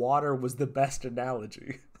 so water was the best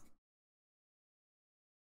analogy.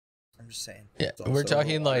 I'm just saying. Yeah, we're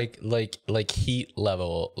talking like heat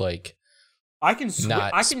level, like I can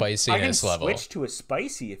spiciness level. Switch to a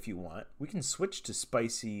spicy if you want. We can switch to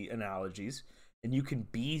spicy analogies, and you can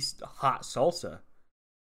be hot salsa.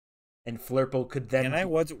 And Flurple could then.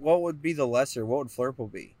 What would be the lesser? What would Flurple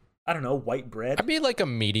be? I don't know, white bread. I'd be like a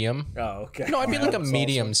medium. Oh, okay. No, I'd be like a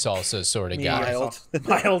medium salsa sort of guy.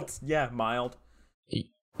 Mild, yeah, mild.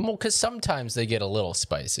 Well, because sometimes they get a little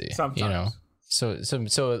spicy. Sometimes, you know. So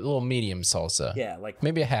a little medium salsa. Yeah, like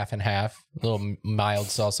maybe a half and half. A little mild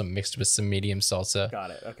salsa mixed with some medium salsa.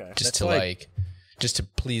 Got it. Okay. Just to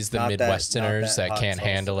please the Midwesterners that can't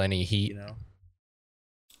handle any heat. You know.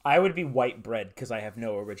 I would be white bread because I have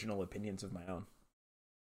no original opinions of my own.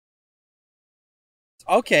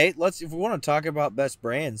 Okay, if we want to talk about best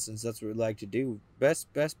brands, since that's what we like to do, best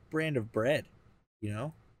brand of bread, you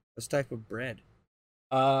know, best type of bread.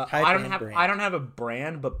 I don't have a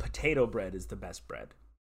brand, but potato bread is the best bread.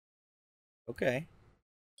 Okay.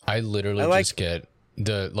 I literally just get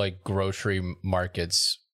the grocery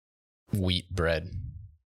markets wheat bread.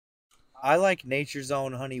 I like Nature's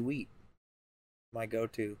Own honey wheat. My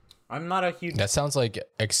go-to. I'm not a huge. That sounds like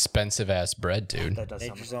expensive ass bread, dude. That does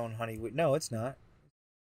Nature's Own honey wheat. No, it's not.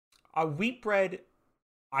 Wheat bread,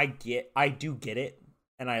 I do get it,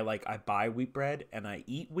 and I buy wheat bread and I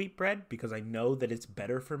eat wheat bread because I know that it's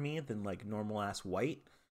better for me than normal ass white.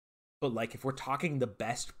 But if we're talking the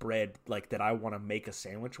best bread that I want to make a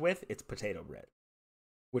sandwich with, it's potato bread,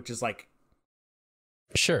 which is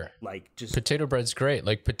sure, just potato bread's great.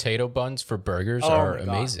 Potato buns for burgers are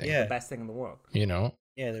amazing. Yeah, the best thing in the world. You know,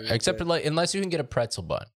 yeah, except unless you can get a pretzel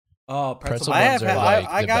bun. Oh, pretzel buns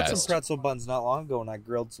I got some pretzel buns not long ago, and I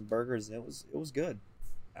grilled some burgers, and it was good.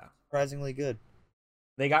 Yeah, surprisingly good.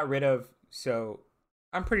 They got rid of. So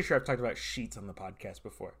I'm pretty sure I've talked about Sheetz on the podcast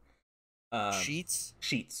before. Sheetz.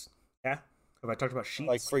 Yeah, have I talked about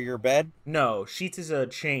Sheetz? For your bed? No, Sheetz is a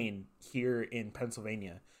chain here in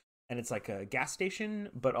Pennsylvania, and it's a gas station,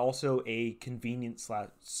 but also a convenience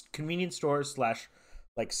store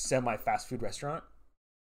 / semi fast food restaurant.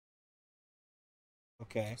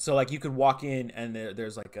 Okay. So you could walk in and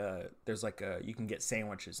there's you can get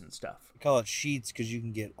sandwiches and stuff. We call it Sheetz because you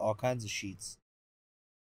can get all kinds of sheets.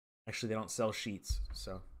 Actually, they don't sell sheets,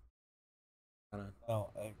 so. Oh,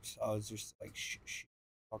 I was just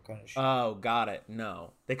all kind of sheets. Oh, got it.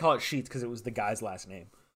 No, they call it Sheetz because it was the guy's last name.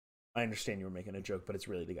 I understand you were making a joke, but it's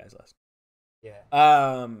really the guy's last name.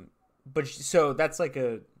 Yeah. But so that's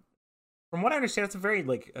from what I understand, it's a very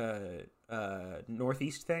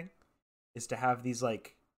Northeast thing. Is to have these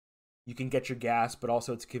you can get your gas, but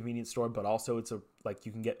also it's a convenience store, but also it's a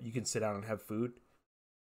you can sit down and have food,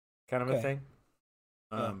 kind of a thing.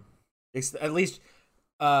 Yeah. At least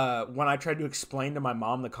when I tried to explain to my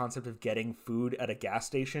mom the concept of getting food at a gas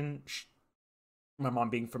station, my mom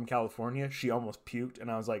being from California, she almost puked, and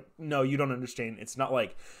I was like, "No, you don't understand. It's not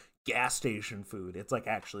gas station food. It's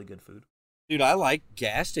actually good food." Dude, I like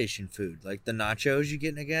gas station food. The nachos you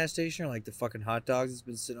get in a gas station, or the fucking hot dogs that's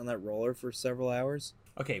been sitting on that roller for several hours.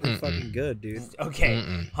 Okay. They're fucking good, dude. Okay.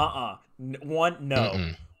 No.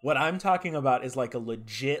 Mm-mm. What I'm talking about is a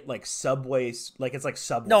legit Subway, it's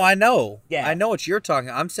Subway. No, I know. Yeah. I know what you're talking.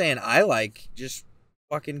 I'm saying I like just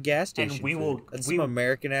fucking gas station and we food. will, That's some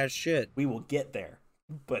American ass shit. We will get there.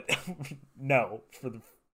 But no,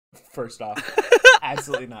 first off,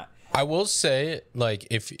 absolutely not. I will say,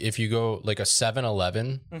 if you go a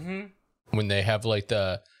 7-Eleven, when they have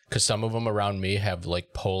because some of them around me have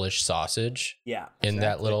Polish sausage, in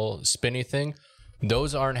that little spinny thing,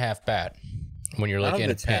 those aren't half bad. When you're in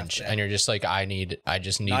a pinch and you're just I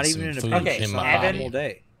just need not some food in my body.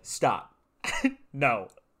 Day. Stop. No,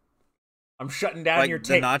 I'm shutting down your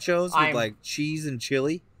take. The nachos with cheese and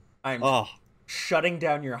chili. I'm shutting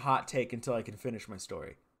down your hot take until I can finish my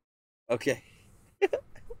story. Okay.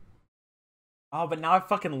 Oh, but now I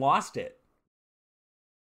fucking lost it.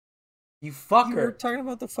 You fucker. You were talking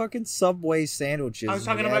about the fucking Subway sandwiches. I was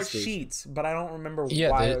talking about Sheetz, but I don't remember why.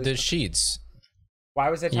 Yeah, the Sheetz. Why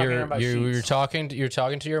was I talking about Sheetz? You're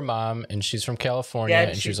talking to your mom, and she's from California,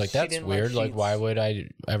 and she was like, "That's weird. Why would I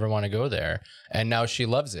ever want to go there?" And now she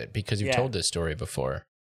loves it because you've told this story before.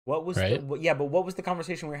 What was but what was the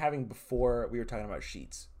conversation we were having before we were talking about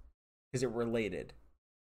Sheetz? Because it related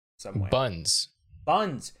some way. Buns.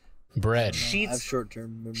 Bread. I have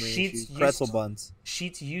short-term memory issues. Pretzel buns.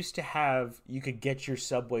 Sheetz used to have, you could get your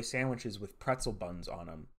Subway sandwiches with pretzel buns on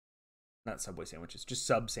them. Not Subway sandwiches, just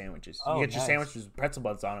sub sandwiches. You get your sandwiches with pretzel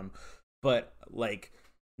buns on them, but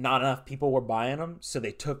not enough people were buying them, so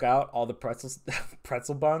they took out all the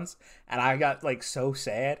pretzel buns, and I got so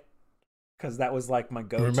sad because that was my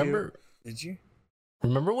go-to. Did you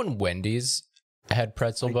remember when Wendy's had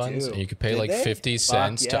pretzel buns and you could pay 50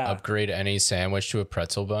 cents to upgrade any sandwich to a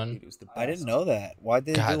pretzel bun? I didn't know that. Why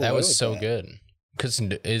did they that was so good? Because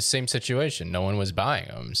it's the same situation. No one was buying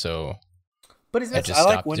them, so but is I just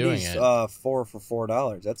stopped Wendy's, doing it. 4 for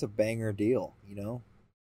 $4. That's a banger deal, you know?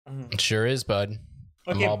 It sure is, bud.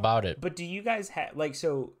 I'm all about it. But do you guys have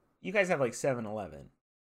so you guys have 7-Eleven?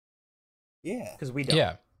 Yeah. Because we don't.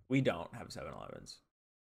 Yeah. We don't have 7-Elevens.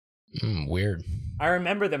 Weird. I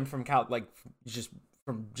remember them from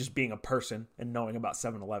just being a person and knowing about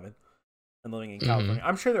 7-Eleven and living in California.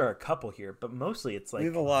 I'm sure there are a couple here, but mostly it's we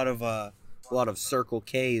have a lot of Circle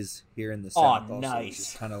K's here in the South. Oh, nice! Which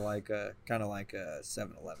is kind of like a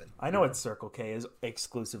 7-Eleven. I know it's Circle K is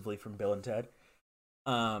exclusively from Bill and Ted.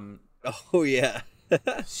 Oh yeah.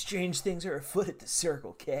 Strange things are afoot at the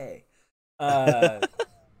Circle K.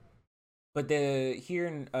 But here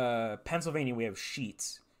in Pennsylvania we have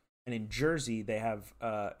Sheetz, and in Jersey they have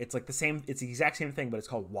it's like the same. It's the exact same thing, but it's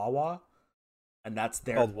called Wawa, and that's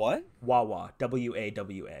their called what? Wawa,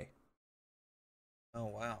 WAWA. Oh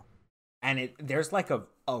wow! And there's like a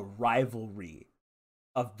rivalry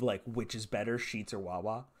of like which is better, Sheetz or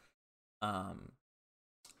Wawa.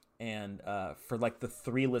 And for like the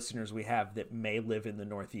 3 listeners we have that may live in the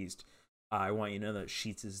Northeast, I want you to know that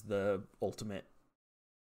Sheetz is the ultimate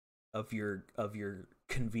of your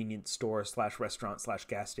convenience store / restaurant /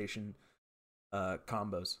 gas station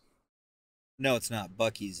combos. No, it's not.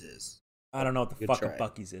 Buc-ee's is. I don't know what the fuck a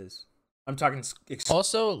Buc-ee's is. I'm talking.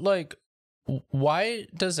 Also, like, why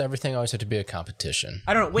does everything always have to be a competition?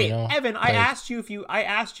 I don't know. Wait, you know? Evan, I asked you if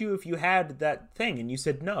you had that thing, and you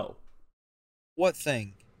said no. What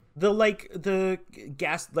thing? The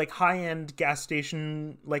gas, like high-end gas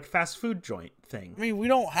station, like fast food joint thing. I mean, we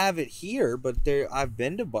don't have it here, but I've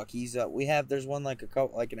been to Buc-ee's. There's one like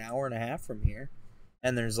an hour and a half from here,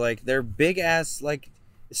 and they're big ass, like,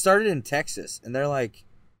 it started in Texas, and they're like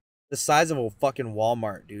the size of a fucking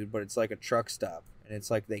Walmart, dude. But it's like a truck stop, and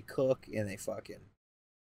it's like they cook and they fucking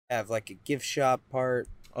have like a gift shop part.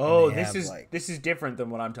 Oh, this is different than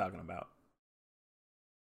what I'm talking about.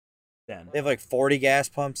 They have like 40 gas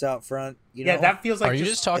pumps out front. Yeah, that feels like. Are you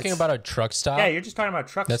just talking about a truck stop? Yeah, you're just talking about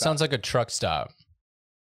a truck stop. That sounds like a truck stop.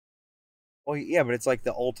 Oh yeah, but it's like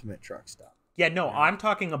the ultimate truck stop. Yeah, no, I'm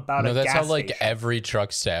talking about a gas station. No, that's how like every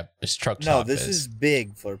truck stop is. No, this is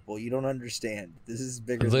big, Flurple. You don't understand. This is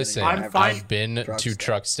bigger. Listen, I've been to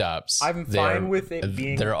truck stops. I'm fine with it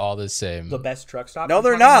being. They're all the same. The best truck stop. No,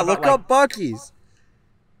 they're not. Look up Buc-ee's.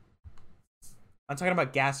 I'm talking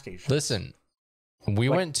about gas stations. Listen. We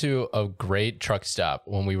went to a great truck stop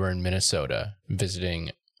when we were in Minnesota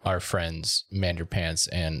visiting our friends Manderpants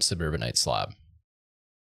and Suburbanite Slob.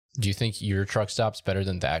 Do you think your truck stop's better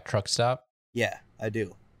than that truck stop? Yeah, I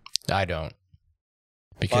do. I don't.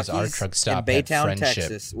 Because Buc-ee's our truck stop in had Baytown, friendship.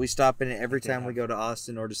 Texas. We stop in it every time we go to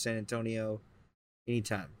Austin or to San Antonio.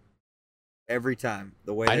 Anytime. Every time.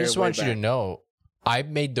 I just want you to know, I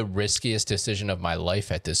made the riskiest decision of my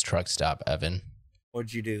life at this truck stop, Evan.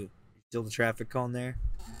 What'd you do? Still the traffic cone there?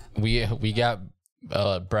 We got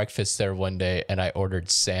breakfast there one day, and I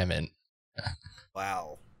ordered salmon.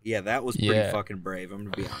 Wow. Yeah, that was pretty fucking brave. I'm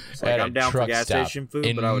gonna be honest. Like, I'm down for gas station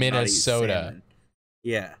food, but I would Minnesota. Not eat salmon.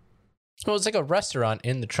 Yeah. Well, it's like a restaurant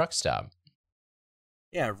in the truck stop.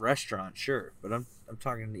 Yeah, restaurant, sure, but I'm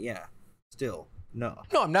talking. Yeah, still no.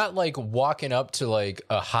 No, I'm not like walking up to like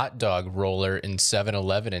a hot dog roller in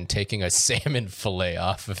 7-Eleven and taking a salmon fillet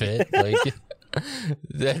off of it. Like.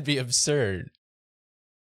 That'd be absurd.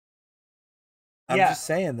 I'm just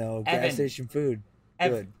saying though, gas station food.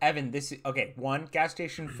 Good. Evan, this is okay. 1, gas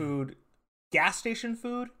station food. Gas station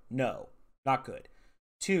food? No, not good.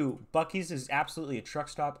 2, Buc-ee's is absolutely a truck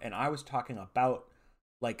stop, and I was talking about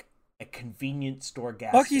like a convenience store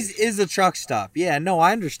gas Buc-ee's is a truck stop. Yeah, no,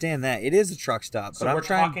 I understand that. It is a truck stop, but I'm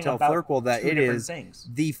trying to tell Flurple that it is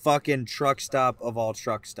the fucking truck stop of all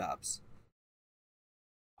truck stops.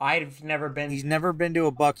 I've never been. He's never been to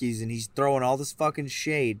a Buc-ee's, and he's throwing all this fucking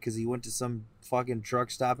shade because he went to some fucking truck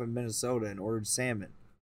stop in Minnesota and ordered salmon.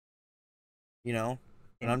 You know?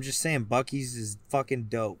 And I'm just saying, Buc-ee's is fucking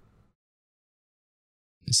dope.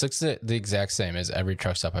 This looks the exact same as every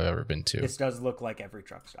truck stop I've ever been to. This does look like every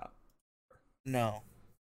truck stop. No.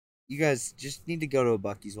 You guys just need to go to a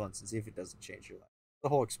Buc-ee's once and see if it doesn't change your life. The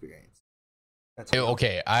whole experience.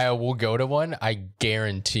 Okay, I will go to one. I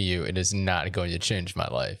guarantee you it is not going to change my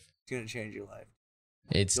life. It's going to change your life.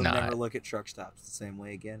 You'll never look at truck stops the same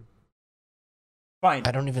way again. Fine.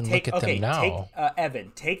 I don't even look at them now.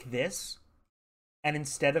 Evan, take this, and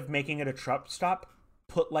instead of making it a truck stop,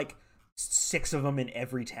 put like 6 of them in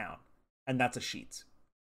every town, and that's a Sheetz.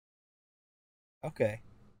 Okay.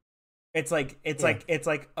 It's like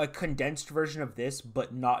a condensed version of this,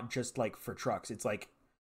 but not just like for trucks. It's like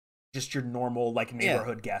just your normal like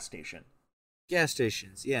neighborhood gas station. Gas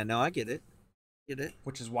stations. Yeah, no, I get it.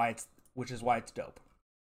 Which is why it's dope.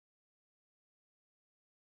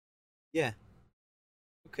 Yeah.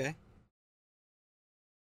 Okay.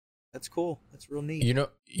 That's cool. That's real neat.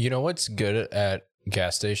 You know what's good at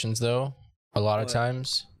gas stations though? A lot of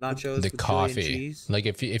times, nachos, the coffee. Like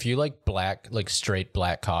if you like black, like straight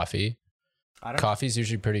black coffee, coffee's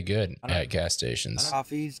usually pretty good at gas stations.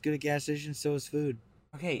 Coffee's good at gas stations. So is food.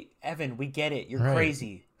 Okay, Evan, we get it. You're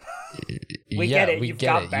crazy. We get it. You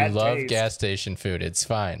love gas station food. It's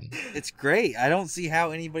fine. It's great. I don't see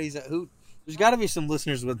how anybody's a hoot. There's got to be some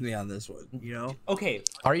listeners with me on this one, you know? Okay.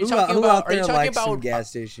 Are you talking about gas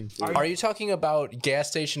station food? Are you talking about gas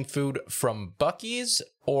station food from Buc-ee's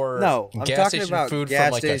or no? I'm gas talking station about food gas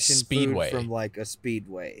from like a station Speedway. Food from like a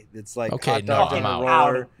Speedway. It's like okay, hot dog I'm on a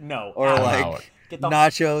out. roller, No, or I'm like out.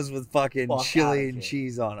 nachos with fucking chili and here.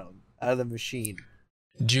 cheese on them out of the machine.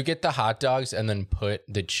 Do you get the hot dogs and then put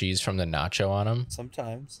the cheese from the nacho on them?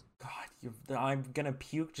 Sometimes. God, I'm gonna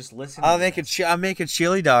puke just listening. I'll make a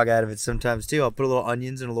chili dog out of it sometimes too. I'll put a little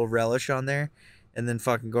onions and a little relish on there, and then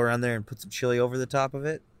fucking go around there and put some chili over the top of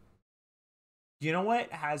it. You know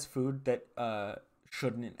what has food that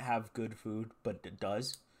shouldn't have good food, but it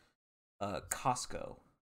does? Costco.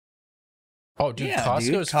 Oh, dude, yeah,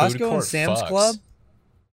 Costco's Costco food court and Sam's fucks. Club.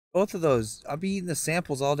 Both of those. I'll be eating the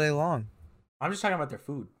samples all day long. I'm just talking about their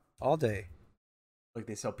food. All day. Like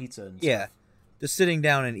they sell pizza and yeah. stuff. Just sitting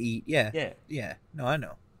down and eat. Yeah. Yeah. Yeah. No, I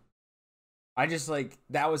know. I just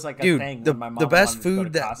that was like a Dude, thing. The, when my mom the best wanted to go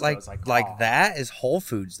food to that Costco, like that is Whole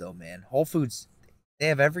Foods though, man. Whole Foods, they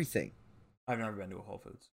have everything. I've never been to a Whole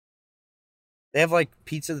Foods. They have like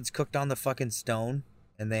pizza that's cooked on the fucking stone,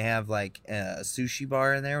 and they have like a sushi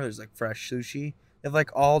bar in there where there's like fresh sushi. They have like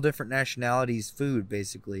all different nationalities food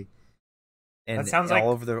basically, and that sounds all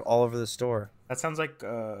over the store. That sounds like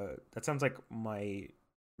my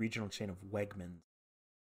regional chain of Wegmans.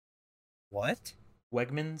 What?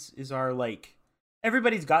 Wegmans is our like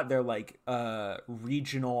everybody's got their like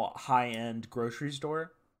regional high end grocery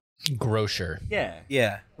store. Grocer. Yeah.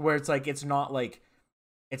 Yeah. Where it's like it's not your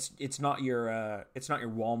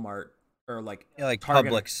Walmart or like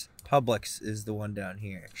Target. Publix is the one down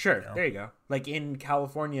here. Sure, there you go. Like in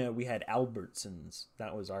California, we had Albertsons.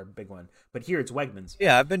 That was our big one. But here it's Wegmans.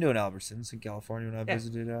 Yeah, I've been to an Albertsons in California when I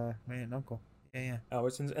visited my aunt and uncle. Yeah.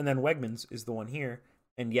 Albertsons, and then Wegmans is the one here.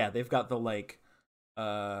 And yeah, they've got the like,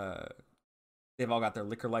 they've all got their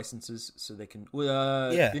liquor licenses, so they can.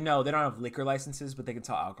 No, they don't have liquor licenses, but they can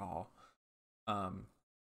sell alcohol.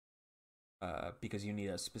 Because you need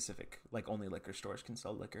a specific, like only liquor stores can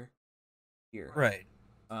sell liquor here. Right.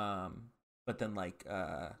 But then like,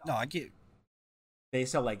 no, I get. They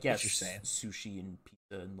sell like what you're saying. Sushi and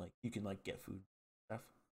pizza, and like you can like get food stuff.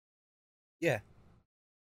 Yeah.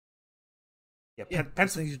 Yeah,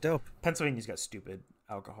 Pennsylvania's dope. Pennsylvania's got stupid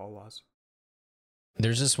alcohol laws.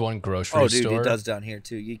 There's this one grocery store. It does down here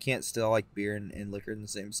too. You can't sell like beer and liquor in the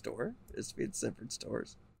same store. It's in separate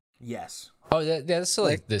stores. Yes. Oh, that's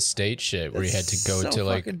like the state shit where you had to go to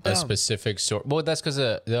like a specific store. Well, that's because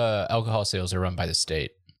the alcohol sales are run by the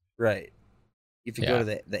state. Right. You have to go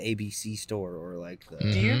to the ABC store or like the.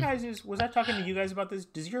 Do you guys was I talking to you guys about this?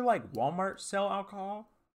 Does your like Walmart sell alcohol?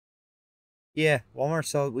 Yeah, we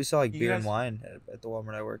sell like beer and wine at the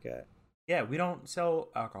Walmart I work at. Yeah, we don't sell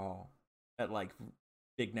alcohol at like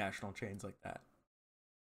big national chains like that.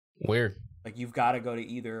 Weird. Like you've got to go to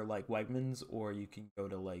either like Wegmans or you can go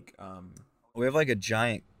to like We have like a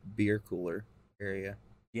giant beer cooler area.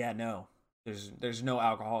 Yeah, no. There's no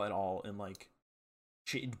alcohol at all in like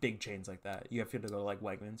big chains like that. You have to go to like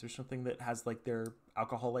Wegmans or something that has like their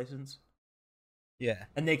alcohol license. Yeah.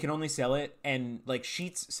 And they can only sell it, and like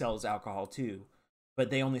Sheetz sells alcohol too,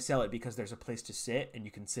 but they only sell it because there's a place to sit and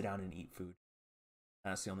you can sit down and eat food.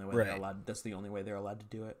 That's the only way they're allowed. That's the only way they're allowed to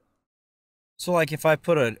do it. So like if I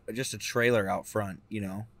put just a trailer out front,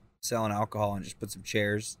 selling alcohol and just put some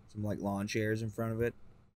chairs, some like lawn chairs in front of it.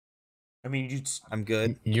 I mean, I'm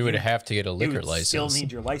good. You would have to get a liquor license. Still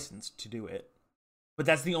need your license to do it. But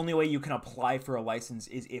that's the only way you can apply for a license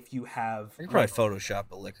is if you have. I could probably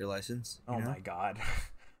Photoshop a liquor license. My god.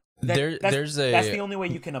 That's the only way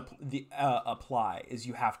you can apply is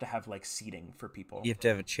you have to have like seating for people. You have to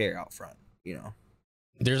have a chair out front.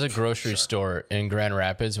 There's a grocery store in Grand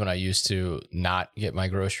Rapids when I used to not get my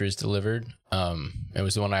groceries delivered. It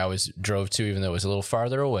was the one I always drove to, even though it was a little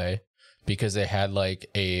farther away, because they had like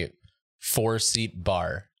a 4-seat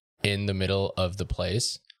bar in the middle of the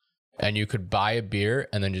place. And you could buy a beer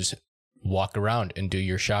and then just walk around and do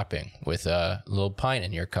your shopping with a little pint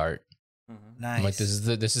in your cart. Mm-hmm. Nice. I'm like,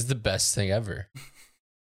 this is the best thing ever.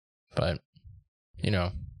 But,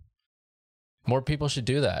 more people should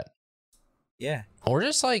do that. Yeah. Or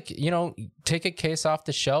just like, take a case off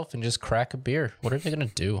the shelf and just crack a beer. What are they going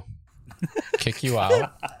to do? Kick you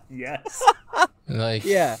out? Yes. Like,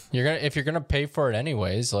 yeah. If you're going to pay for it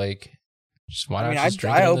anyways, like, why not just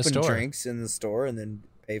drink it in the store? I open drinks in the store and then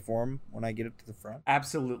pay for them when I get up to the front.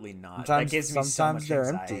 Absolutely not. Sometimes, that gives me so much they're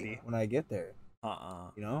anxiety. Empty when I get there.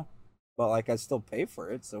 But like I still pay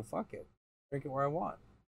for it, so fuck it. Drink it where I want.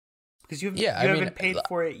 Because you haven't paid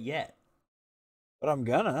for it yet. But I'm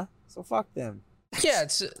gonna. So fuck them. Yeah,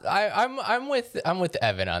 I'm with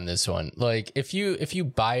Evan on this one. Like if you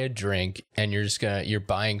buy a drink and you're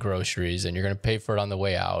buying groceries and you're gonna pay for it on the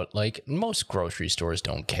way out, like most grocery stores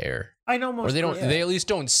don't care. I know most, or they don't. Yeah. They at least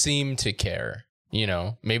don't seem to care. You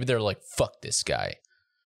know, maybe they're like, "Fuck this guy,"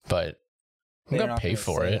 but I'm gonna pay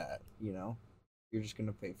for it. That, you know, you're just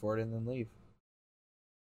gonna pay for it and then leave.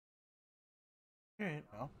 All right,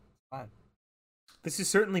 well, fine. This has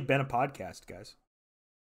certainly been a podcast, guys.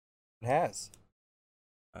 It has.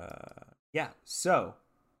 Yeah, so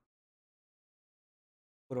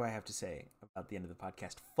what do I have to say about the end of the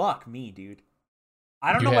podcast? Fuck me, dude.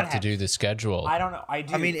 I don't know what you have to do the schedule. I don't know. I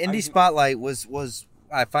mean, Indie Spotlight was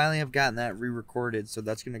I finally have gotten that re-recorded, so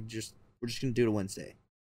that's we're just gonna do it Wednesday,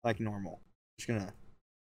 like normal. Just gonna,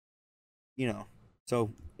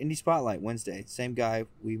 so Indie Spotlight Wednesday, same guy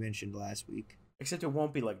we mentioned last week. Except it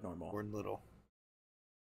won't be like normal. Gordon Little.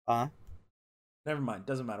 Never mind.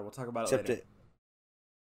 Doesn't matter. We'll talk about it later.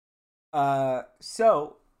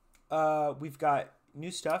 We've got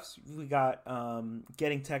new stuff. We got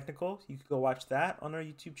Getting Technical. You can go watch that on our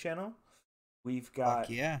YouTube channel. We've got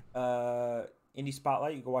Indie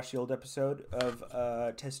Spotlight. You can watch the old episode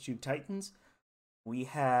of Test Tube Titans. We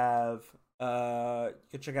have you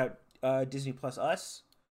can check out Disney Plus Us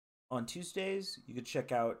on Tuesdays. You can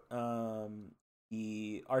check out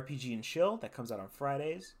the RPG and Chill that comes out on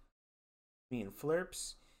Fridays. Me and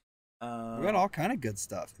Flirps. We got all kind of good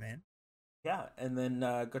stuff, man. Yeah, and then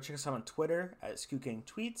go check us out on Twitter at Scoot Gang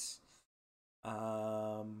Tweets.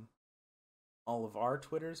 All of our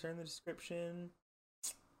Twitters are in the description.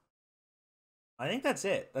 I think that's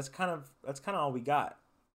it. That's kind of all we got.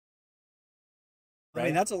 Right? I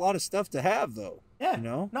mean, that's a lot of stuff to have, though. Yeah. You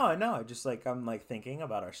know? No, I know. I'm thinking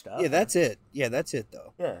about our stuff. Yeah, that's it. Yeah, that's it,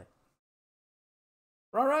 though. Yeah.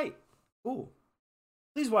 All right. Cool.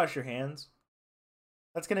 Please wash your hands.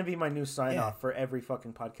 That's going to be my new sign-off for every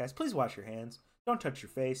fucking podcast. Please wash your hands. Don't touch your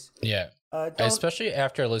face. Yeah. Especially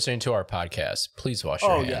after listening to our podcast, please wash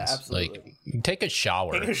your hands. Yeah, absolutely. Like, take a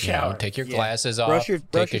shower. Take a shower. Take your glasses off.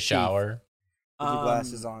 Take a shower. Put your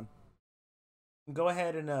glasses on. Go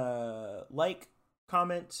ahead and like,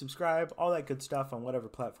 comment, subscribe, all that good stuff on whatever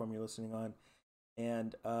platform you're listening on.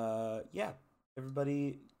 And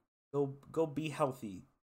everybody go be healthy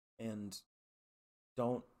and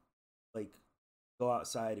don't go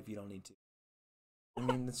outside if you don't need to. I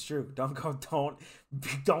mean, it's true. Don't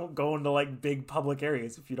go into big public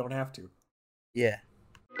areas if you don't have to. Yeah.